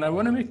choice, and I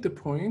want to make the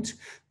point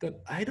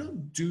that I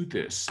don't do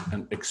this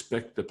and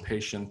expect the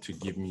patient to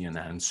give me an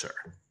answer.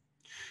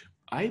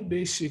 I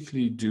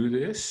basically do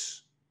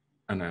this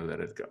and I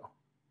let it go.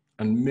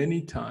 And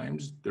many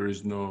times there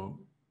is no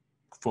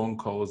phone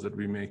calls that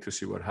we make to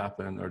see what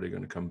happened, are they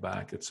going to come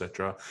back,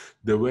 etc.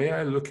 The way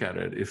I look at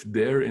it, if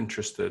they're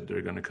interested,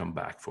 they're going to come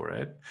back for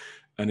it.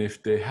 And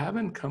if they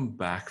haven't come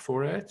back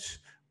for it,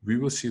 we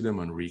will see them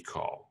on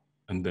recall.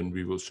 And then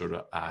we will sort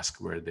of ask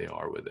where they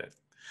are with it.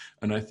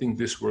 And I think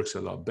this works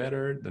a lot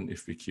better than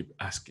if we keep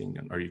asking,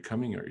 and are you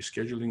coming, are you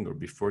scheduling, or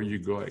before you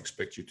go, I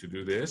expect you to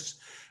do this.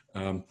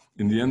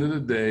 In the end of the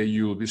day,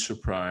 you will be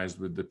surprised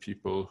with the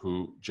people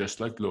who, just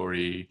like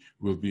Lori,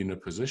 will be in a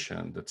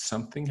position that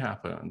something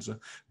happens,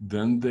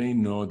 then they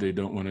know they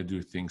don't want to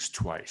do things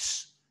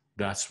twice.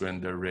 That's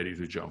when they're ready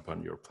to jump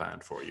on your plan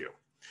for you.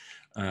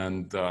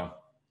 And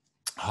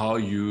how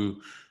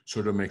you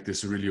sort of make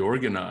this really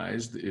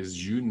organized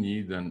is you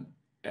need an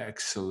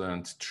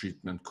excellent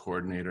treatment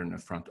coordinator in the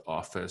front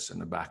office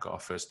and the back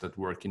office that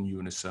work in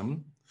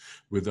unison.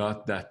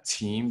 Without that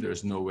team,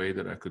 there's no way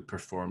that I could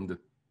perform the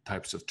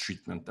types of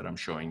treatment that I'm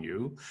showing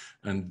you.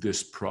 And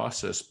this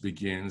process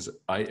begins,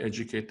 I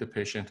educate the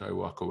patient, I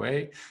walk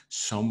away.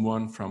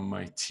 Someone from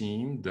my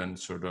team then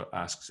sort of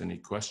asks any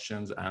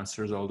questions,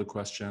 answers all the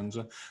questions.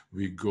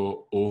 We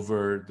go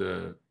over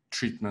the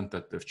treatment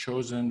that they've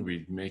chosen.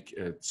 We make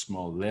a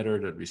small letter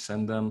that we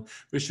send them,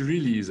 which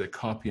really is a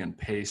copy and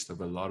paste of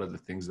a lot of the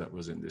things that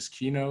was in this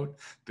keynote.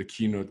 The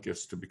keynote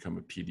gets to become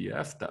a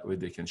PDF. That way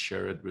they can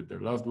share it with their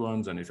loved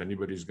ones. And if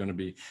anybody's going to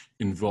be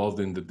involved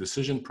in the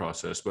decision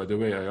process, by the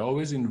way, I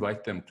always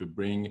invite them to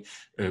bring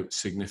a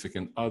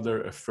significant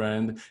other, a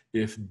friend.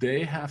 If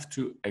they have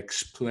to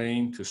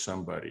explain to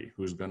somebody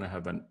who's going to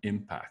have an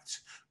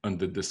impact on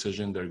the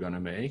decision they're going to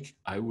make,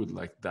 I would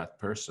like that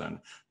person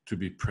to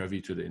be privy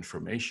to the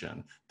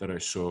information that I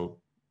so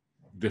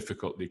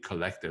difficultly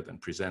collected and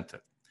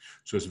presented.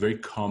 So it's very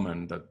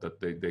common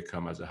that they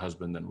come as a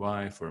husband and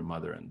wife or a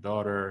mother and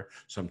daughter.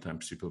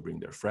 Sometimes people bring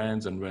their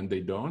friends, and when they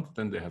don't,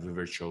 then they have a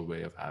virtual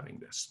way of having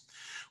this.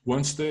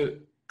 Once the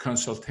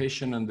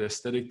consultation and the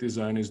aesthetic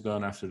design is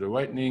done after the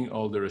whitening,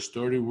 all the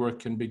restorative work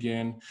can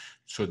begin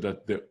so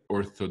that the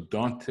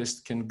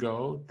orthodontist can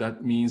go.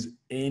 That means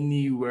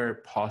anywhere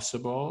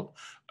possible.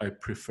 I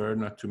prefer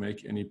not to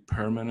make any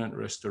permanent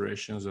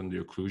restorations on the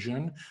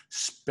occlusion,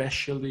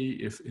 especially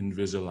if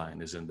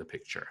Invisalign is in the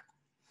picture.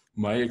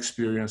 My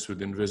experience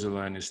with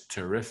Invisalign is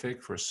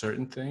terrific for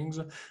certain things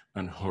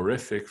and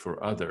horrific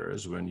for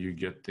others when you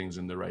get things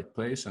in the right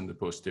place and the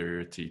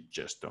posterior teeth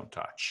just don't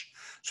touch.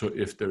 So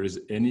if there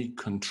is any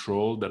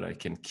control that I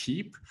can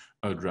keep,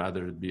 I'd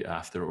rather it be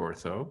after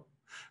ortho.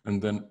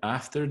 And then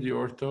after the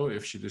ortho,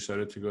 if she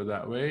decided to go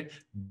that way,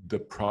 the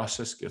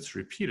process gets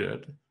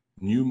repeated.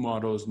 New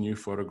models, new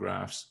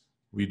photographs,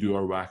 we do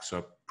our wax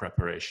up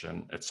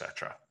preparation,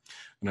 etc.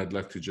 And I'd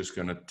like to just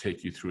kind of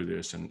take you through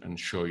this and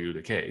show you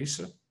the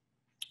case.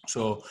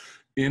 So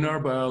in our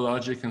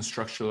biologic and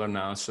structural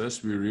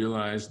analysis, we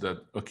realized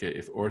that, okay,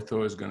 if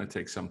ortho is going to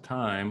take some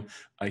time,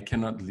 I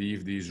cannot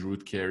leave these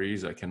root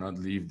caries. I cannot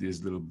leave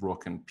these little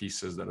broken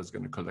pieces that is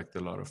going to collect a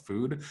lot of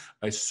food.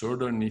 I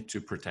sort of need to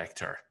protect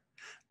her.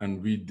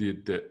 And we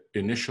did the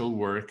initial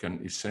work,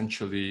 and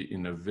essentially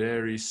in a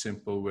very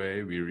simple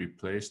way, we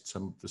replaced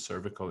some of the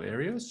cervical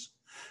areas.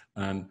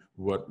 And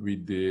what we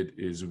did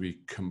is we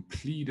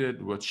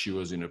completed what she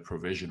was in a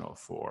provisional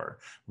for,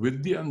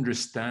 with the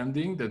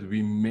understanding that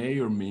we may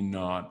or may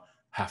not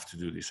have to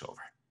do this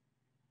over.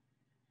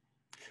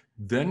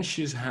 Then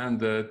she's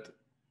handed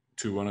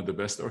to one of the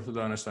best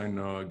orthodontists I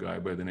know, a guy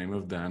by the name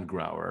of Dan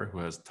Grauer, who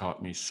has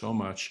taught me so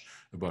much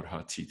about how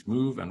teeth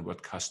move and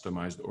what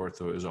customized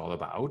ortho is all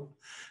about.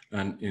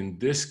 And in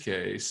this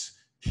case,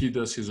 he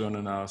does his own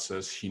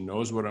analysis. He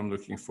knows what I'm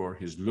looking for.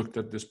 He's looked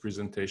at this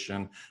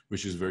presentation,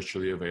 which is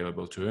virtually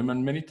available to him.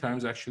 And many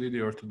times, actually, the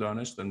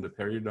orthodontist and the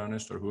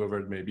periodontist or whoever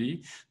it may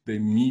be, they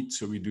meet.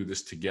 So we do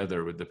this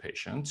together with the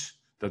patient.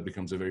 That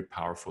becomes a very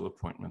powerful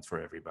appointment for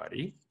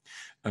everybody.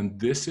 And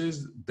this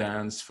is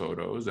Dan's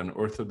photos, and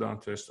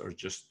orthodontists are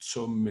just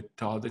so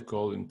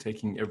methodical in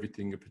taking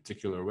everything a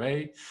particular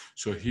way.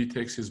 So he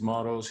takes his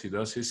models, he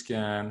does his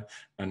scan,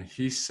 and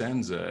he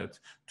sends it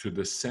to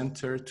the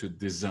center to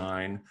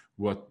design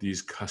what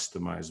these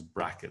customized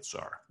brackets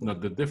are. Now,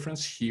 the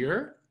difference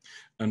here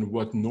and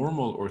what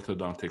normal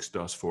orthodontics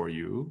does for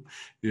you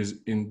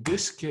is, in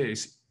this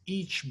case,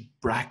 each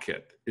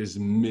bracket is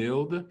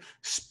milled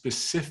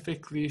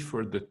specifically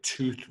for the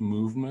tooth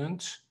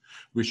movement,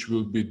 which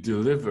will be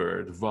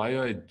delivered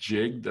via a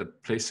jig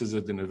that places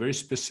it in a very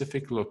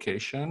specific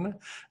location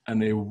and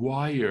a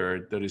wire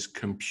that is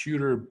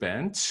computer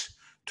bent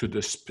to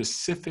the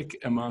specific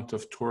amount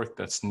of torque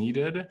that's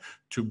needed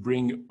to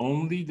bring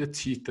only the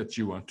teeth that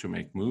you want to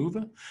make move.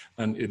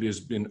 And it has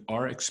been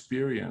our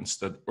experience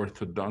that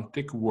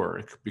orthodontic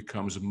work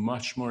becomes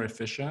much more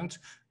efficient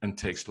and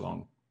takes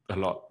a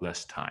lot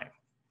less time.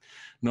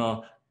 Now,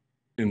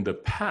 in the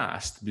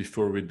past,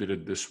 before we did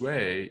it this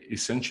way,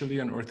 essentially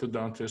an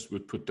orthodontist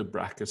would put the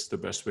brackets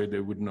the best way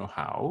they would know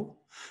how.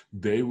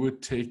 They would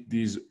take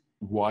these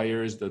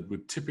wires that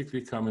would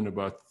typically come in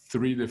about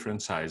 3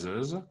 different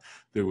sizes.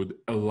 They would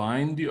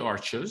align the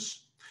arches,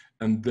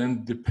 and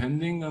then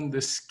depending on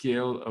the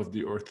scale of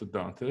the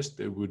orthodontist,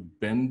 they would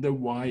bend the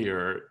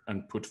wire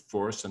and put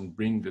force and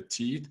bring the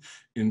teeth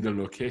in the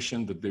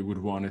location that they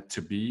would want it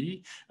to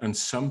be. And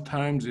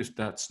sometimes if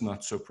that's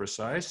not so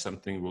precise,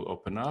 something will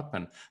open up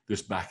and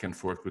this back and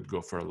forth would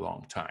go for a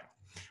long time.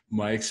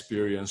 My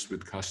experience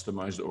with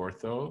customized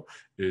ortho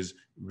is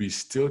we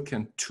still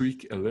can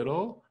tweak a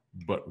little,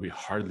 but we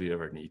hardly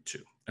ever need to.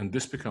 And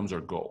this becomes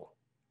our goal.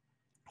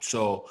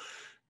 So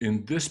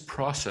in this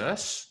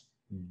process,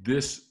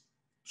 this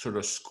sort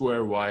of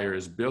square wire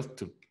is built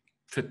to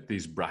fit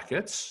these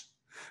brackets.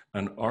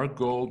 And our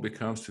goal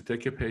becomes to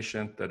take a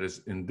patient that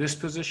is in this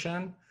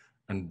position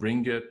and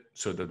bring it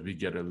so that we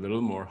get a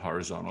little more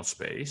horizontal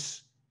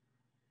space.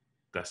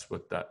 That's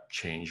what that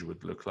change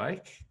would look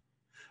like.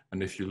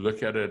 And if you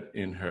look at it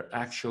in her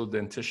actual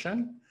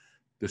dentition,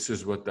 this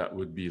is what that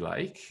would be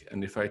like.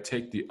 And if I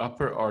take the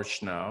upper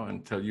arch now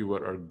and tell you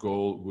what our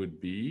goal would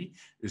be,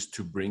 is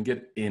to bring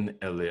it in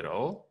a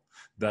little.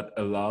 That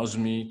allows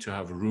me to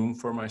have room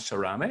for my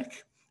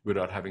ceramic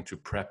without having to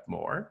prep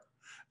more.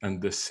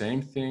 And the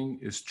same thing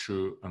is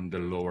true on the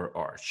lower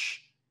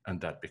arch,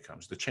 and that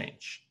becomes the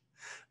change.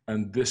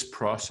 And this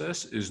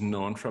process is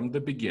known from the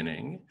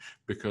beginning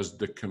because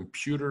the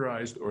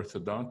computerized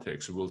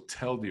orthodontics will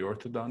tell the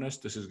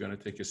orthodontist this is going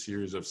to take a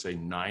series of, say,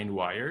 9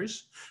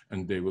 wires,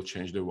 and they will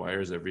change the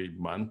wires every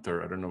month,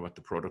 or I don't know what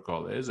the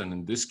protocol is. And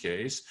in this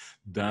case,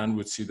 Dan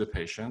would see the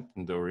patient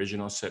and the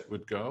original set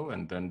would go,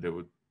 and then they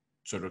would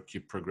sort of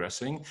keep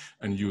progressing,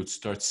 and you would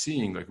start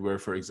seeing like where,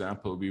 for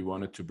example, we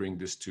wanted to bring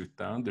this tooth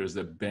down, there's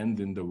a bend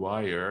in the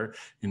wire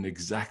in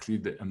exactly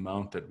the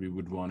amount that we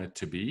would want it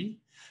to be.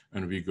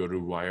 And we go to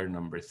wire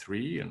number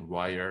 3 and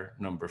wire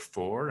number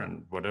 4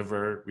 and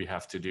whatever we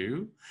have to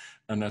do.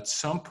 And at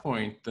some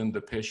point, then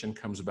the patient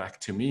comes back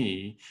to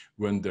me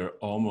when they're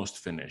almost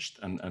finished.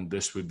 And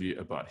this would be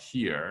about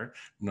here.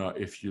 Now,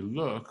 if you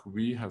look,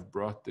 we have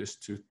brought this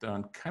tooth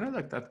down kind of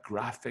like that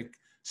graphic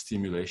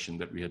stimulation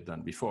that we had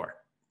done before.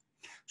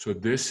 So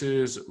this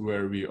is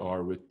where we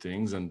are with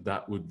things, and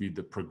that would be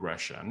the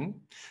progression.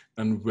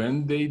 And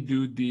when they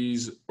do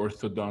these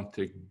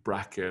orthodontic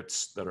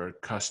brackets that are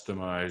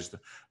customized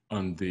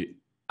on the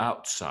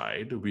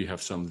outside, we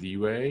have some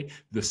leeway.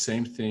 The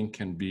same thing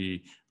can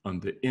be on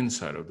the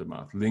inside of the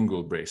mouth.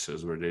 Lingual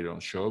braces where they don't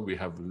show, we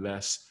have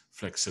less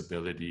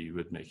flexibility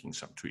with making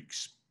some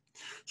tweaks.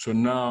 So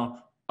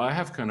now I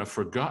have kind of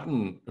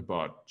forgotten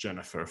about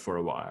Jennifer for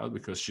a while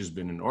because she's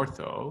been in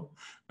ortho,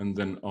 and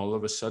then all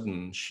of a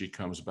sudden she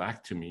comes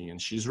back to me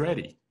and she's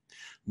ready.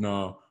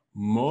 Now,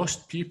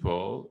 most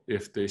people,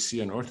 if they see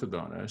an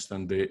orthodontist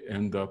and they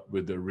end up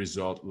with a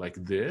result like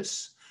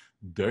this,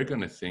 they're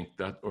going to think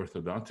that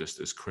orthodontist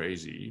is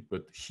crazy.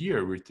 But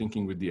here we're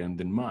thinking with the end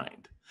in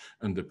mind,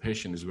 and the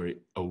patient is very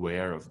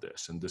aware of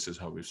this, and this is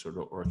how we've sort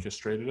of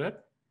orchestrated it.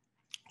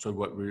 So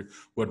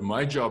what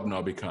my job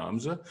now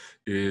becomes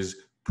is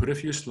put a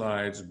few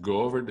slides,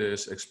 go over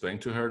this, explain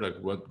to her like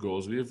what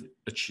goals we've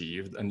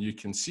achieved, and you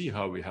can see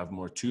how we have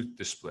more tooth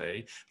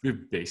display.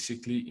 We've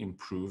basically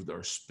improved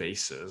our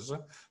spaces,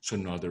 so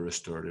now the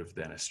restorative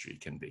dentistry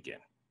can begin.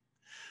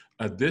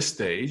 At this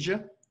stage,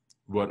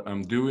 what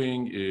I'm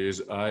doing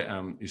is I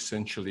am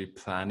essentially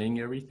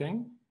planning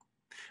everything,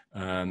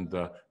 and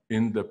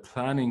in the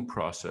planning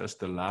process,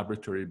 the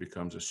laboratory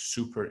becomes a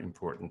super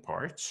important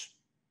part.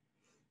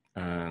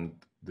 And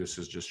this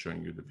is just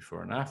showing you the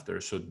before and after.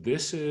 So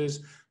this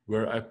is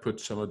where I put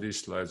some of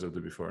these slides of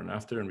the before and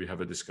after, and we have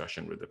a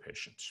discussion with the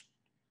patients.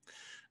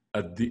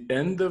 At the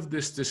end of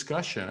this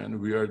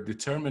discussion, we are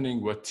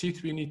determining what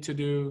teeth we need to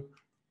do,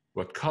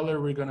 what color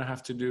we're going to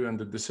have to do, and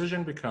the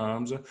decision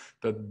becomes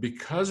that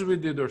because we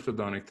did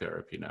orthodontic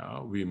therapy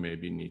now, we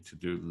maybe need to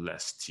do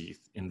less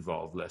teeth,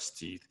 involve less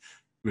teeth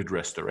with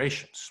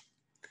restorations.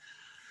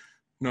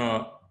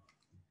 Now,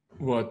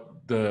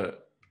 what the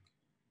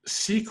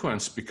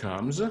sequence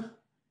becomes,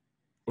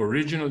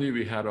 originally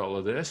we had all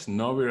of this,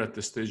 now we're at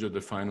the stage of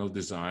the final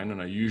design, and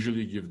I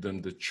usually give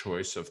them the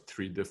choice of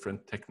 3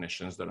 different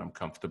technicians that I'm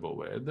comfortable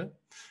with,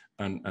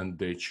 and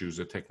they choose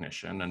a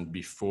technician. And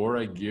before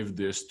I give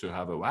this to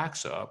have a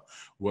wax up,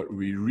 what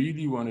we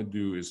really want to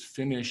do is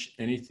finish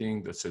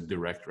anything that's a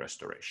direct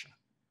restoration.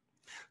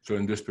 So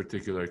in this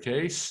particular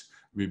case,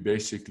 we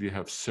basically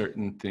have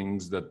certain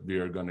things that we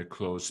are going to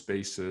close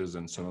spaces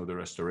and some of the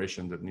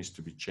restoration that needs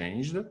to be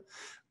changed.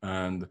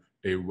 And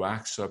a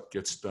wax up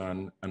gets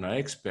done, and I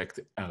expect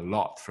a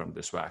lot from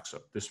this wax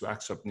up. This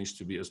wax up needs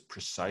to be as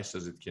precise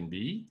as it can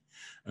be.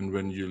 And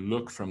when you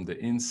look from the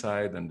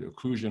inside and the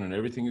occlusion and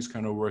everything is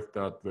kind of worked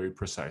out very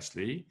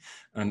precisely.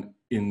 And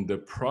in the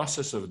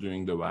process of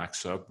doing the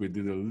wax up, we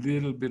did a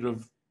little bit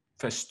of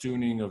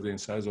festooning of the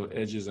incisal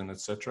edges and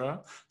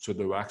etc. So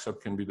the wax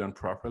up can be done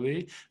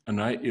properly.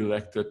 And I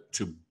elected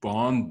to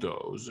bond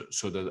those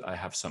so that I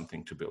have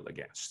something to build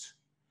against.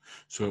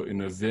 So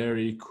in a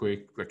very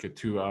quick, like a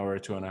 2-hour,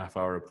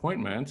 2.5-hour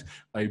appointment,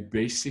 I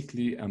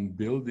basically am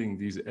building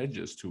these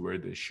edges to where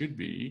they should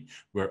be,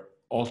 where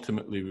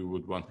ultimately we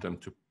would want them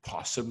to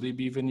possibly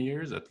be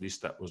veneers. At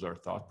least that was our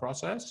thought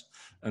process.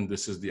 And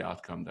this is the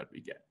outcome that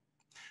we get.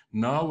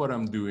 Now what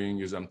I'm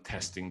doing is I'm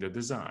testing the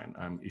design.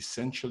 I'm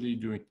essentially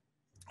doing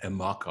a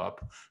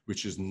mock-up,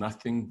 which is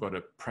nothing but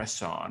a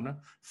press-on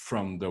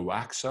from the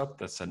wax-up.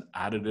 That's an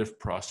additive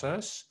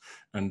process.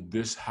 And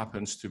this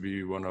happens to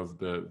be one of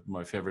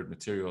my favorite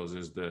materials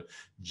is the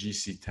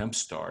GC Temp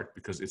Start,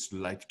 because it's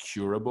light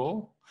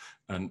curable.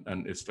 And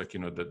it's like, you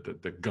know,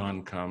 the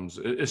gun comes,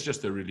 it's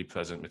just a really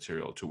pleasant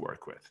material to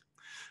work with.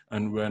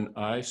 And when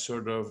I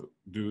sort of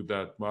do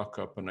that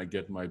mock-up and I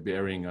get my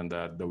bearing on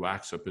that, the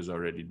wax-up is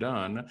already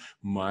done,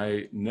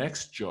 my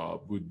next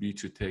job would be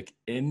to take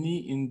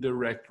any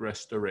indirect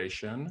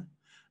restoration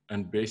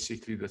and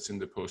basically that's in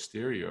the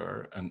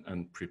posterior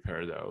and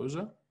prepare those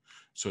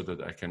so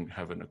that I can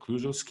have an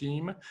occlusal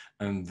scheme,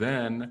 and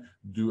then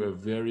do a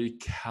very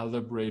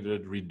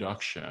calibrated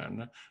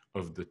reduction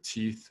of the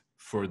teeth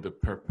for the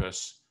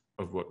purpose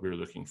of what we're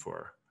looking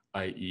for,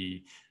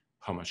 i.e.,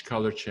 how much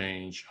color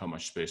change, how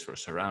much space for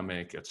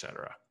ceramic,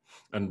 etc.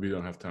 And we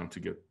don't have time to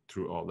get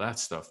through all that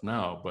stuff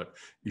now, but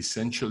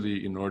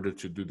essentially in order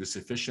to do this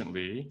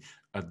efficiently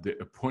at the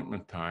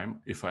appointment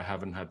time, if I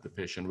haven't had the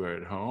patient wear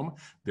it home,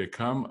 they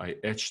come, I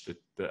etch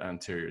the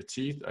anterior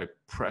teeth, I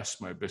press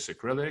my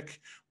bisacrylic.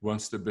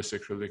 Once the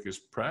bisacrylic is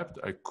prepped,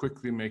 I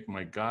quickly make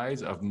my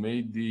guides. I've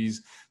made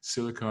these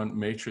silicone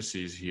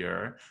matrices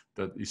here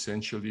that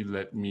essentially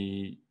let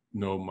me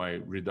know my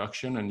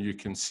reduction, and you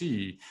can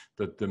see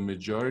that the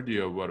majority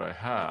of what I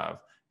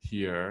have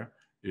here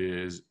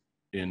is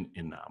in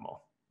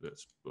enamel.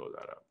 Let's blow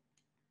that up.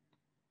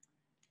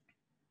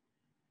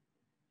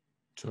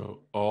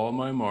 So all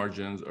my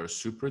margins are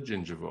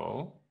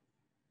supragingival,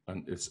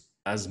 and it's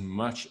as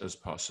much as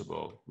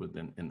possible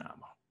within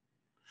enamel.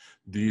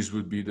 These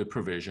would be the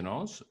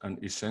provisionals,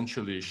 and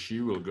essentially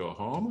she will go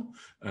home,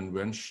 and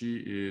when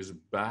she is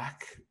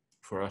back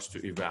for us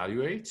to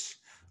evaluate,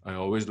 I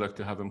always like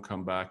to have them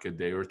come back a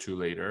day or two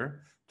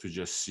later to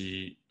just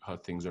see how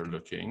things are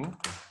looking.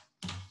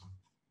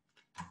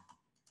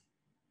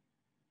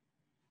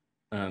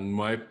 And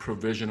my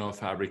provisional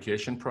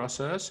fabrication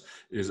process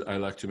is I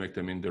like to make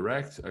them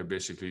indirect. I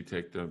basically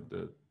take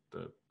the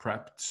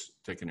prepped,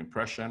 take an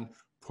impression,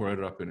 pour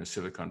it up in a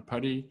silicone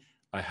putty.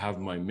 I have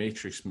my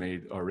matrix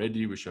made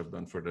already, which I've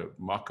done for the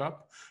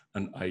mock-up.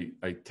 And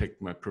I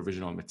take my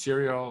provisional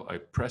material, I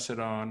press it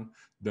on,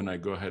 then I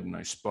go ahead and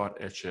I spot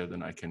etch it,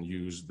 and I can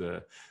use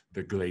the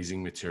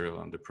glazing material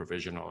on the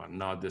provisional. And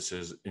now this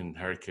is, in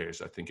her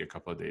case, I think a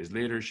couple of days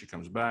later, she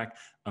comes back,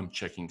 I'm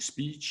checking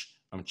speech,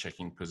 I'm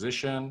checking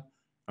position,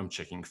 I'm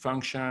checking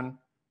function,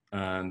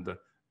 and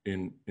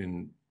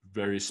in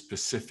very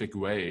specific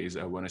ways,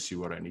 I want to see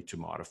what I need to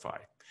modify.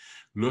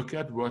 Look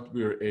at what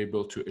we're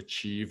able to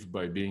achieve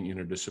by being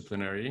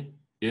interdisciplinary.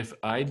 If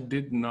I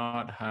did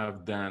not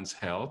have Dan's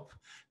help,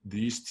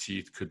 these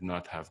teeth could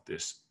not have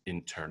this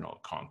internal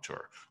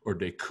contour, or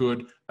they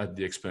could at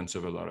the expense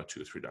of a lot of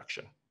tooth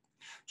reduction.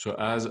 So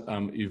as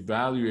I'm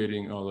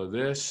evaluating all of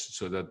this,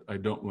 so that I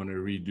don't want to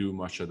redo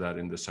much of that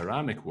in the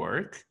ceramic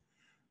work,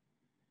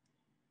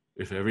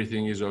 if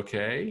everything is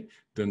okay,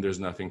 then there's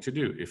nothing to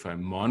do. If I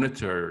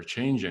monitor or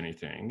change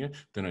anything,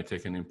 then I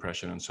take an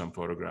impression and some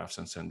photographs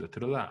and send it to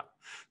the lab.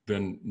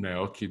 Then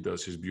Naoki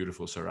does his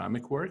beautiful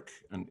ceramic work,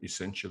 and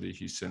essentially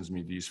he sends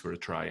me these for a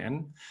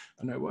try-in.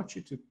 And I want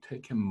you to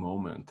take a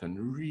moment and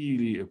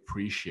really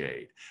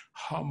appreciate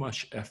how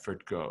much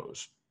effort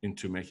goes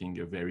into making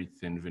a very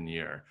thin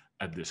veneer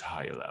at this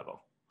high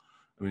level.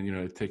 I mean, you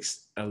know, it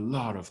takes a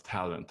lot of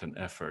talent and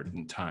effort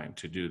and time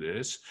to do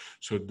this.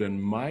 So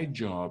then my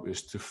job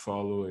is to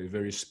follow a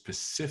very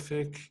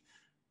specific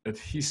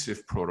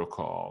adhesive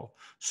protocol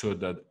so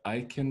that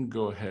I can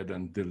go ahead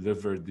and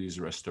deliver these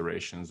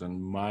restorations.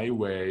 And my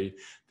way,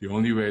 the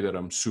only way that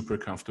I'm super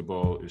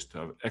comfortable is to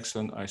have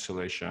excellent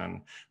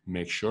isolation,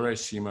 make sure I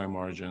see my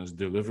margins,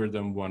 deliver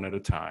them one at a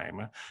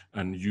time,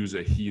 and use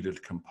a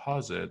heated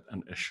composite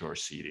and assure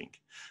seating.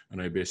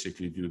 And I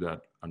basically do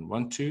that on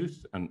one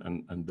tooth,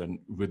 and then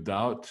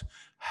without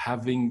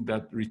having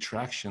that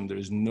retraction, there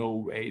is no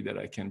way that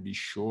I can be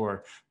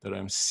sure that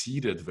I'm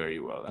seated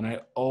very well. And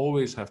I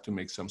always have to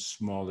make some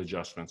small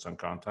adjustments on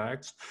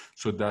contacts.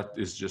 So that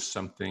is just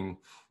something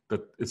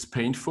that it's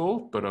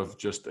painful, but I've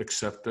just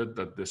accepted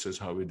that this is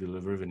how we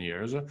deliver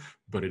veneers,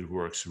 but it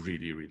works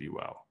really, really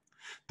well.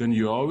 Then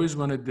you always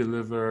want to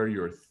deliver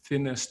your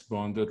thinnest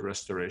bonded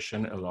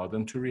restoration, allow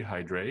them to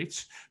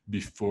rehydrate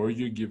before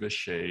you give a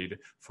shade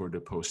for the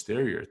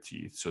posterior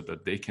teeth so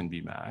that they can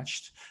be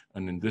matched.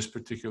 And in this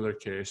particular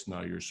case,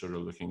 now you're sort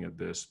of looking at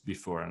this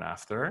before and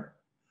after.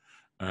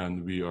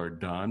 And we are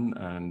done,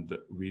 and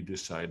we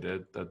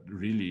decided that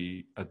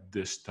really at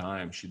this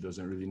time she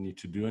doesn't really need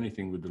to do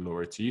anything with the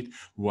lower teeth.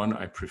 One,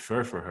 I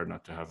prefer for her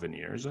not to have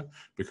veneers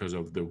because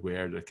of the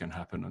wear that can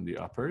happen on the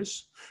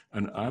uppers,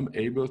 and I'm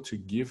able to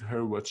give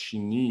her what she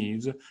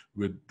needs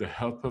with the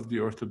help of the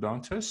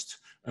orthodontist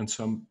and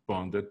some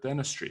bonded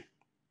dentistry.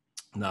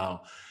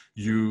 Now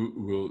you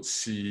will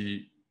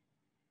see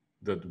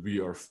that we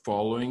are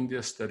following the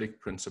aesthetic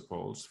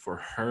principles. For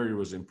her, it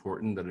was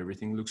important that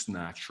everything looks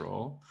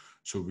natural.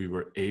 So we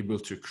were able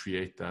to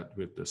create that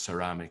with the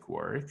ceramic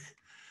work.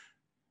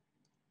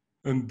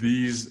 And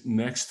these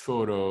next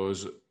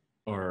photos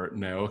are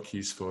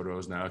Naoki's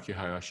photos. Naoki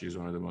Hayashi is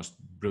one of the most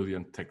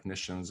brilliant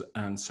technicians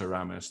and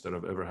ceramists that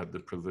I've ever had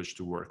the privilege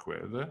to work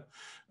with.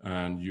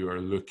 And you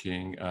are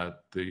looking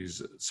at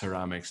these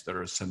ceramics that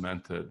are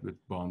cemented with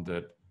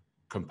bonded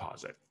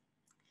composite.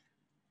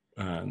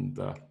 And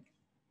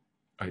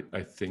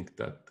I think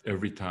that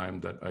every time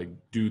that I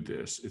do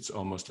this, it's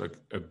almost like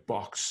a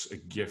box, a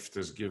gift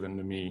is given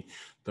to me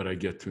that I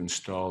get to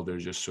install. They're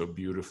just so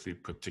beautifully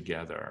put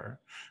together.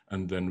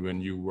 And then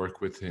when you work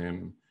with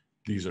him,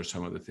 these are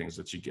some of the things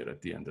that you get at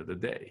the end of the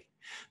day.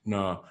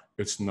 Now,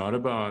 it's not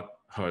about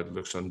how it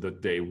looks on the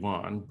day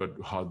one, but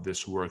how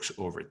this works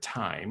over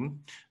time.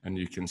 And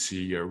you can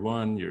see year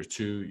 1, year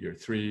 2, year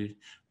 3.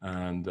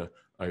 And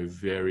I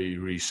very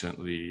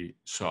recently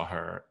saw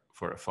her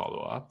for a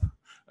follow-up.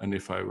 And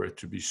if I were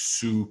to be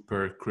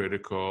super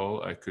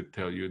critical, I could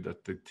tell you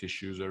that the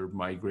tissues are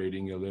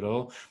migrating a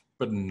little,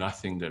 but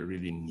nothing that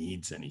really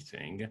needs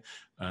anything.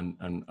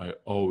 And I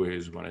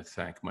always want to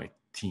thank my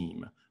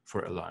team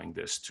for allowing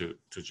this to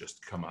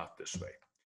just come out this way.